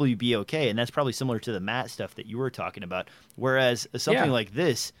probably be okay. And that's probably similar to the matte stuff that you were talking about. Whereas something like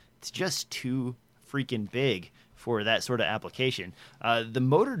this, it's just too freaking big for that sort of application. The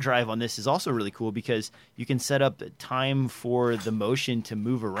motor drive on this is also really cool because you can set up time for the motion to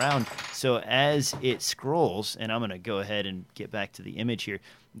move around. So as it scrolls, and I'm going to go ahead and get back to the image here,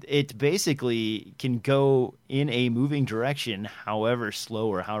 it basically can go in a moving direction however slow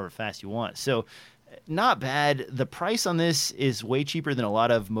or however fast you want. So not bad. The price on this is way cheaper than a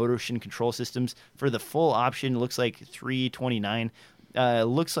lot of motion control systems. For the full option, it looks like $329.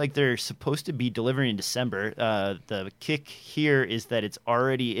 Looks like they're supposed to be delivering in December. The kick here is that it's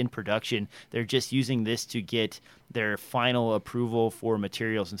already in production. They're just using this to get their final approval for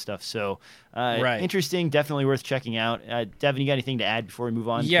materials and stuff. So interesting, definitely worth checking out. Devin, you got anything to add before we move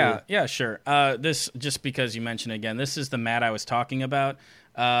on? Yeah, sure. This, just because you mentioned it again, this is the mat I was talking about.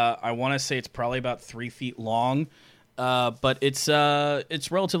 I want to say it's probably about 3 feet long. But it's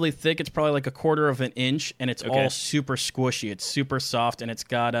relatively thick. It's probably like 1/4 of an inch, and it's all super squishy. It's super soft, and it's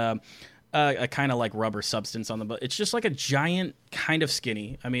got a kind of like rubber substance on the butt. It's just like a giant, kind of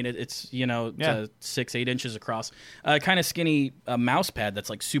skinny. I mean, it's 6-8 inches across, kind of skinny mouse pad that's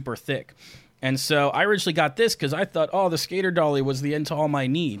like super thick. And so I originally got this because I thought, the skater dolly was the end to all my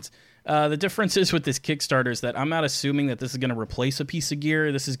needs. The difference is with this Kickstarter is that I'm not assuming that this is going to replace a piece of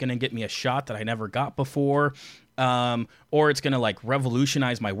gear. This is going to get me a shot that I never got before. Or it's going to like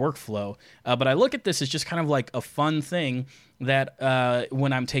revolutionize my workflow. But I look at this as just kind of like a fun thing that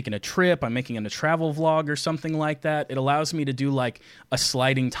when I'm taking a trip, I'm making a travel vlog or something like that, it allows me to do like a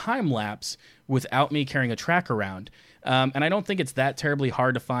sliding time lapse without me carrying a track around. And I don't think it's that terribly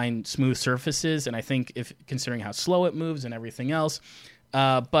hard to find smooth surfaces. And I think if considering how slow it moves and everything else,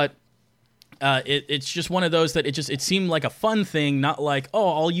 it's just one of those that it seemed like a fun thing, not like,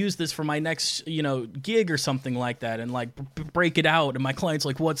 I'll use this for my next, gig or something like that and like break it out. And my client's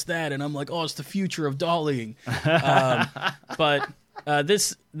like, what's that? And I'm like, it's the future of dollying. But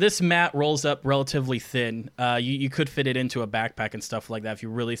this mat rolls up relatively thin. You could fit it into a backpack and stuff like that if you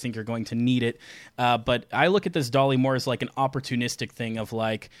really think you're going to need it. But I look at this dolly more as like an opportunistic thing of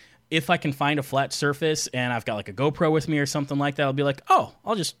like, if I can find a flat surface and I've got like a GoPro with me or something like that, I'll be like,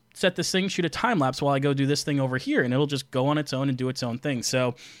 I'll just set this thing, shoot a time lapse while I go do this thing over here, and it'll just go on its own and do its own thing.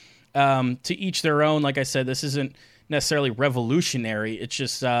 So to each their own. Like I said, this isn't necessarily revolutionary. It's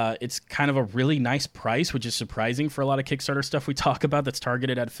just it's kind of a really nice price, which is surprising for a lot of Kickstarter stuff we talk about that's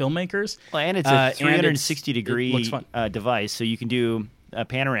targeted at filmmakers. Well, and it's a 360-degree device, so you can do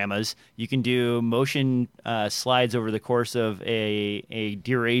panoramas. You can do motion slides over the course of a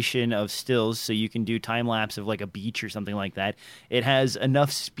duration of stills, so you can do time lapse of like a beach or something like that. It has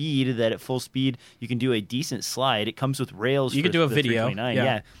enough speed that at full speed you can do a decent slide. It comes with rails. You can do a video.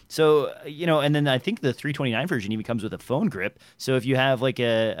 Yeah. So and then I think the 329 version even comes with a phone grip. So if you have like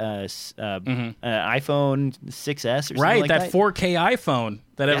an iPhone 6S or something like that, 4K iPhone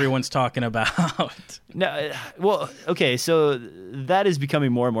that everyone's talking about. No, well, okay, so that is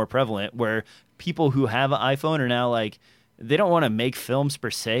becoming more and more prevalent where people who have an iPhone are now like, they don't want to make films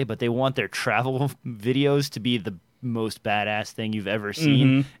per se, but they want their travel videos to be the most badass thing you've ever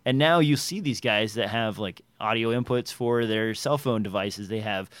seen. And now you see these guys that have like audio inputs for their cell phone devices. They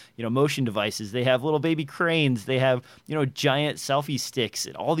have, motion devices. They have little baby cranes. They have, giant selfie sticks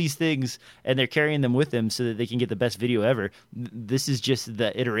and all these things, and they're carrying them with them so that they can get the best video ever. This is just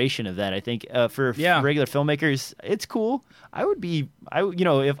the iteration of that. I think for regular filmmakers, it's cool. I would be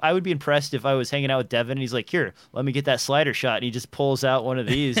impressed if I was hanging out with Devin and he's like, here, let me get that slider shot. And he just pulls out one of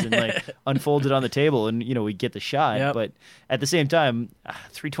these and like unfolds it on the table, and, we get the shot. But at the same time,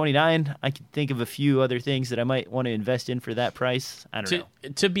 $329, I can think of a few other things that I might want to invest in for that price. I don't know.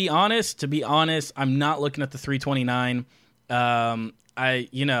 To be honest, I'm not looking at the $329.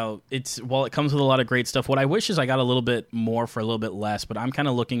 It comes with a lot of great stuff. What I wish is I got a little bit more for a little bit less, but I'm kind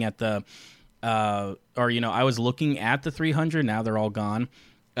of looking at the I was looking at the 300. Now they're all gone.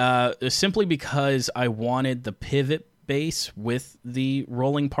 Simply because I wanted the pivot base with the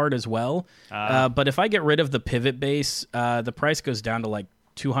rolling part as well. But if I get rid of the pivot base, the price goes down to like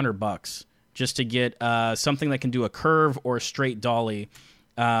 $200 just to get something that can do a curve or a straight dolly.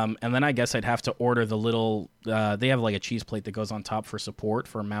 And then I guess I'd have to order the little, they have like a cheese plate that goes on top for support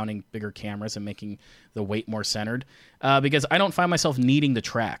for mounting bigger cameras and making the weight more centered. Because I don't find myself needing the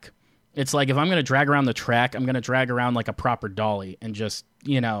track. It's like if I'm going to drag around the track, I'm going to drag around like a proper dolly and just,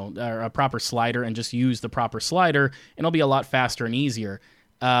 or a proper slider and just use the proper slider, and it'll be a lot faster and easier.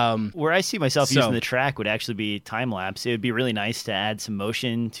 Where I see myself using the track would actually be time-lapse. It would be really nice to add some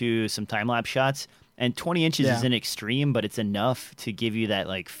motion to some time-lapse shots. And 20 inches isn't extreme, but it's enough to give you that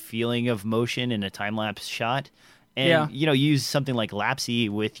like feeling of motion in a time-lapse shot. And, use something like Lapsy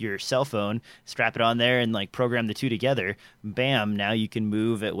with your cell phone, strap it on there and like program the two together. Bam, now you can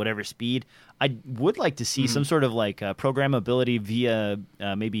move at whatever speed. I would like to see some sort of like programmability via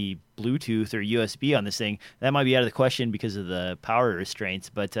maybe Bluetooth or USB on this thing. That might be out of the question because of the power restraints,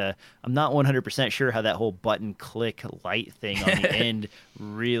 but I'm not 100% sure how that whole button click light thing on the end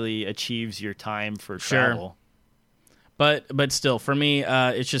really achieves your time for travel. But still, for me,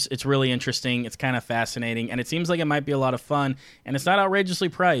 it's really interesting. It's kind of fascinating, and it seems like it might be a lot of fun, and it's not outrageously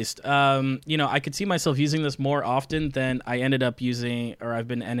priced. I could see myself using this more often than I've been ended up using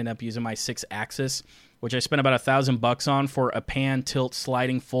my 6-axis, which I spent about $1,000 on for a pan, tilt,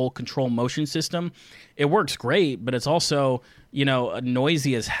 sliding, full control motion system. It works great, but it's also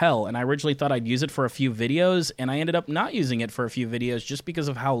noisy as hell. And I originally thought I'd use it for a few videos, and I ended up not using it for a few videos just because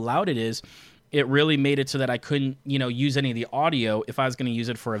of how loud it is. It really made it so that I couldn't, use any of the audio if I was going to use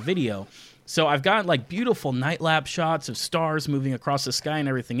it for a video. So I've got like beautiful night lapse shots of stars moving across the sky and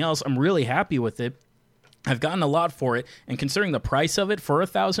everything else. I'm really happy with it. I've gotten a lot for it, and considering the price of it for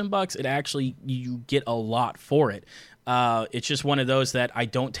 $1,000, it actually, you get a lot for it. It's just one of those that I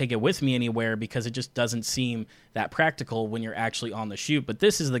don't take it with me anywhere because it just doesn't seem that practical when you're actually on the shoot. But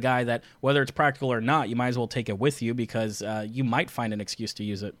this is the guy that, whether it's practical or not, you might as well take it with you because you might find an excuse to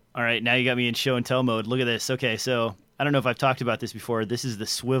use it. All right, now you got me in show and tell mode. Look at this. Okay, so I don't know if I've talked about this before. This is the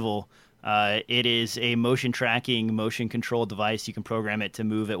swivel. It is a motion tracking, motion control device. You can program it to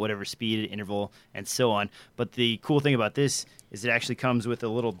move at whatever speed, interval, and so on. But the cool thing about this is it actually comes with a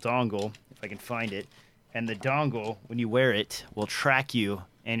little dongle, if I can find it. And the dongle, when you wear it, will track you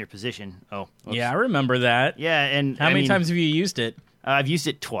and your position. Oh, oops. Yeah, I remember that. Yeah, and how many times have you used it? I've used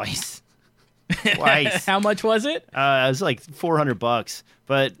it twice. Twice. How much was it? It was like $400.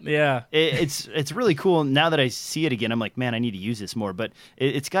 But yeah, it's really cool. Now that I see it again, I'm like, man, I need to use this more. But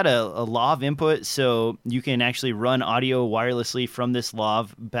it's got a lav input, so you can actually run audio wirelessly from this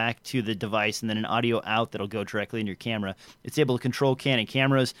lav back to the device, and then an audio out that'll go directly in your camera. It's able to control Canon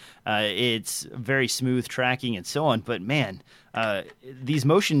cameras. It's very smooth tracking and so on. But man, these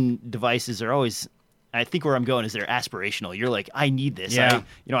motion devices are always, I think where I'm going is they're aspirational. You're like, I need this. Yeah.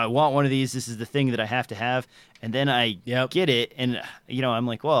 I want one of these. This is the thing that I have to have. And then I get it, and I'm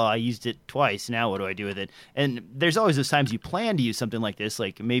like, well, I used it twice. Now what do I do with it? And there's always those times you plan to use something like this.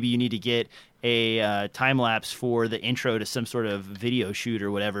 Like maybe you need to get a time lapse for the intro to some sort of video shoot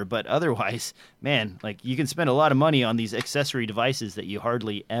or whatever. But otherwise, man, like you can spend a lot of money on these accessory devices that you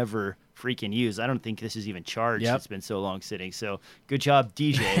hardly ever freaking use. I don't think this is even charged. It's been so long sitting. So good job,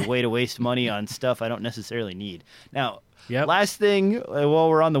 DJ. Way to waste money on stuff I don't necessarily need. Now, last thing, while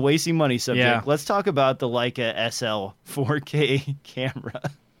we're on the wasting money subject, let's talk about the Leica SL 4K camera.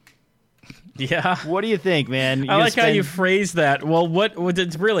 Yeah. What do you think, man? I like how you phrase that. Well, what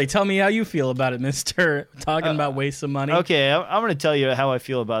it's really? Tell me how you feel about it, mister. Talking about waste some money. Okay, I'm going to tell you how I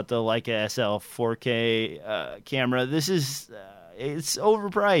feel about the Leica SL 4K camera. This is, it's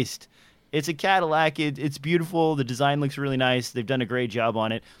overpriced. It's a Cadillac. It's beautiful. The design looks really nice. They've done a great job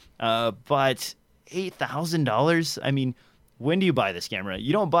on it. But $8,000? I mean, when do you buy this camera?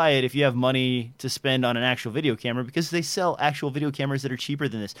 You don't buy it if you have money to spend on an actual video camera, because they sell actual video cameras that are cheaper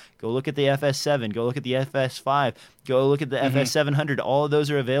than this. Go look at the FS7. Go look at the FS5. Go look at the FS700. All of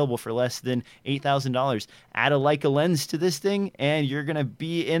those are available for less than $8,000. Add a Leica lens to this thing, and you're going to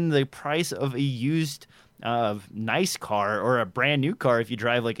be in the price of a used nice car or a brand new car if you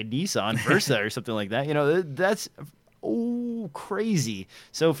drive like a Nissan Versa or something like that. That's crazy.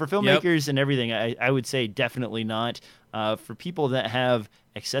 So for filmmakers and everything, I would say definitely not. For people that have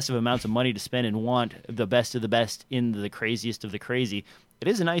excessive amounts of money to spend and want the best of the best in the craziest of the crazy, it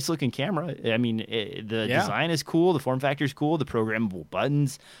is a nice looking camera. I mean, the design is cool, the form factor is cool, the programmable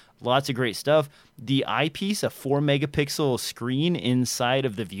buttons, lots of great stuff. The eyepiece, a 4-megapixel screen inside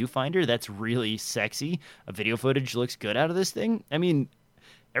of the viewfinder, that's really sexy. Video footage looks good out of this thing. I mean,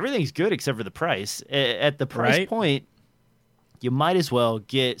 everything's good except for the price. At the price point, you might as well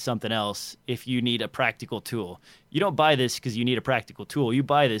get something else if you need a practical tool. You don't buy this because you need a practical tool. You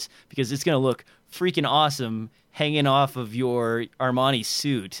buy this because it's going to look freaking awesome hanging off of your Armani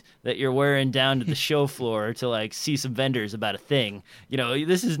suit that you're wearing down to the show floor to like see some vendors about a thing.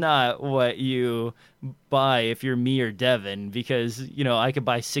 This is not what you buy if you're me or Devin, because, I could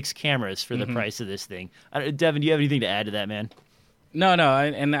buy 6 cameras for the price of this thing. Devin, do you have anything to add to that, man? No,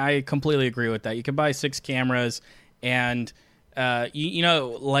 and I completely agree with that. You can buy 6 cameras, and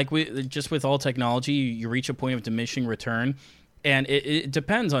like with all technology, you reach a point of diminishing return, and it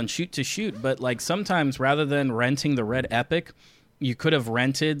depends on shoot to shoot. But like sometimes, rather than renting the Red Epic, you could have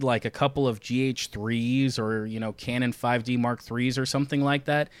rented like a couple of GH3s or Canon 5D Mark IIIs or something like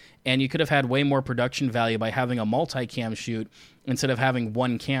that, and you could have had way more production value by having a multicam shoot instead of having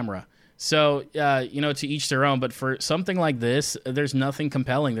one camera. So, to each their own. But for something like this, there's nothing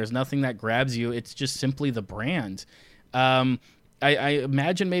compelling. There's nothing that grabs you. It's just simply the brand. I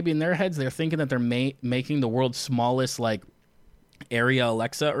imagine maybe in their heads they're thinking that they're making the world's smallest like area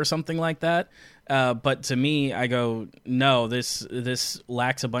Alexa or something like that. But to me, I go, no, this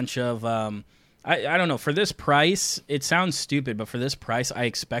lacks a bunch of I don't know. For this price, it sounds stupid, but for this price, I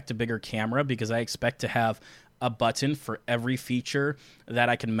expect a bigger camera because I expect to have a button for every feature that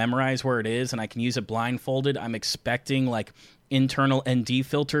I can memorize where it is and I can use it blindfolded. I'm expecting like internal ND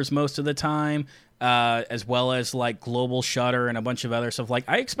filters most of the time, as well as like global shutter and a bunch of other stuff. Like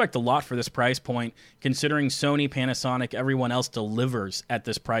I expect a lot for this price point, considering Sony, Panasonic, everyone else delivers at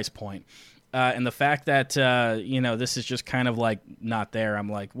this price point. And the fact that, this is just kind of like not there.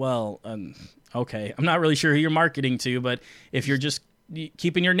 I'm like, well, okay. I'm not really sure who you're marketing to, but if you're just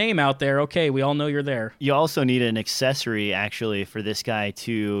keeping your name out there, okay, we all know you're there. You also need an accessory, actually, for this guy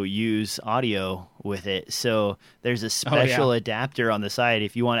to use audio with it. So there's a special adapter on the side.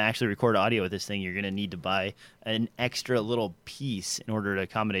 If you want to actually record audio with this thing, you're going to need to buy an extra little piece in order to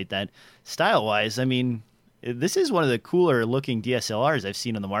accommodate that. Style-wise, I mean, this is one of the cooler looking DSLRs I've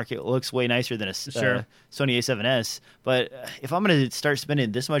seen on the market. It looks way nicer than a Sony A7S. But if I'm going to start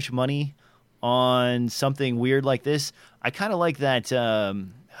spending this much money on something weird like this, I kind of like that.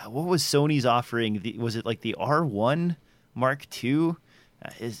 What was Sony's offering? Was it like the R1 Mark II?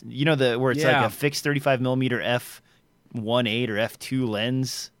 Where it's like a fixed 35mm f1.8 or f2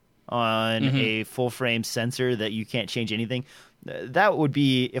 lens on a full frame sensor that you can't change anything. That would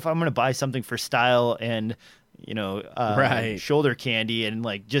be, if I'm going to buy something for style and shoulder candy and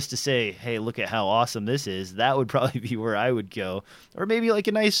like just to say, hey, look at how awesome this is, that would probably be where I would go. Or maybe like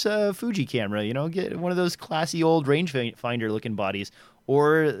a nice Fuji camera, get one of those classy old rangefinder looking bodies.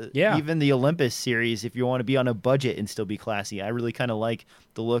 Or even the Olympus series if you want to be on a budget and still be classy. I really kind of like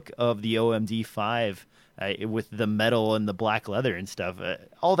the look of the OMD 5 with the metal and the black leather and stuff.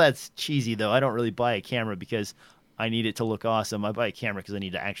 All that's cheesy though. I don't really buy a camera because I need it to look awesome. I buy a camera because I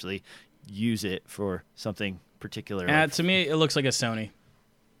need to actually use it for something particular. To me, it looks like a Sony.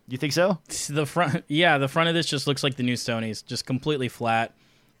 You think so? The front of this just looks like the new Sonys, just completely flat,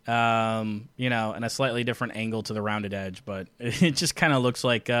 and a slightly different angle to the rounded edge. But it just kind of looks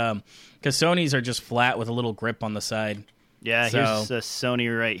like, because Sonys are just flat with a little grip on the side. Yeah, here's a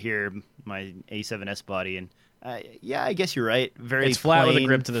Sony right here, my A7S body, and I guess you're right. It's flat plain, with a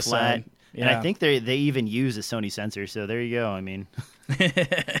grip to the side. Yeah. And I think they even use a Sony sensor, so there you go. I mean,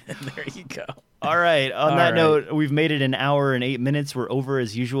 there you go. All right. On that note, we've made it an hour and 8 minutes. We're over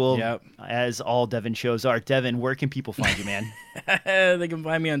as usual, as all Devin shows are. Devin, where can people find you, man? They can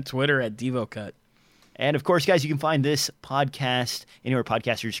find me on Twitter at DevoCut. And, of course, guys, you can find this podcast anywhere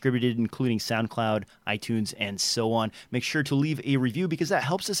podcasts are distributed, including SoundCloud, iTunes, and so on. Make sure to leave a review because that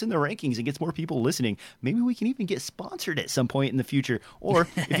helps us in the rankings and gets more people listening. Maybe we can even get sponsored at some point in the future. Or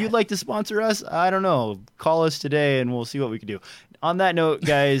if you'd like to sponsor us, I don't know, call us today and we'll see what we can do. On that note,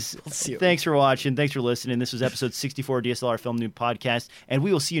 guys, see you. thanks for watching. Thanks for listening. This was episode 64 DSLR Film Noob Podcast, and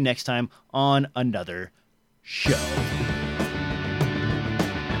we will see you next time on another show.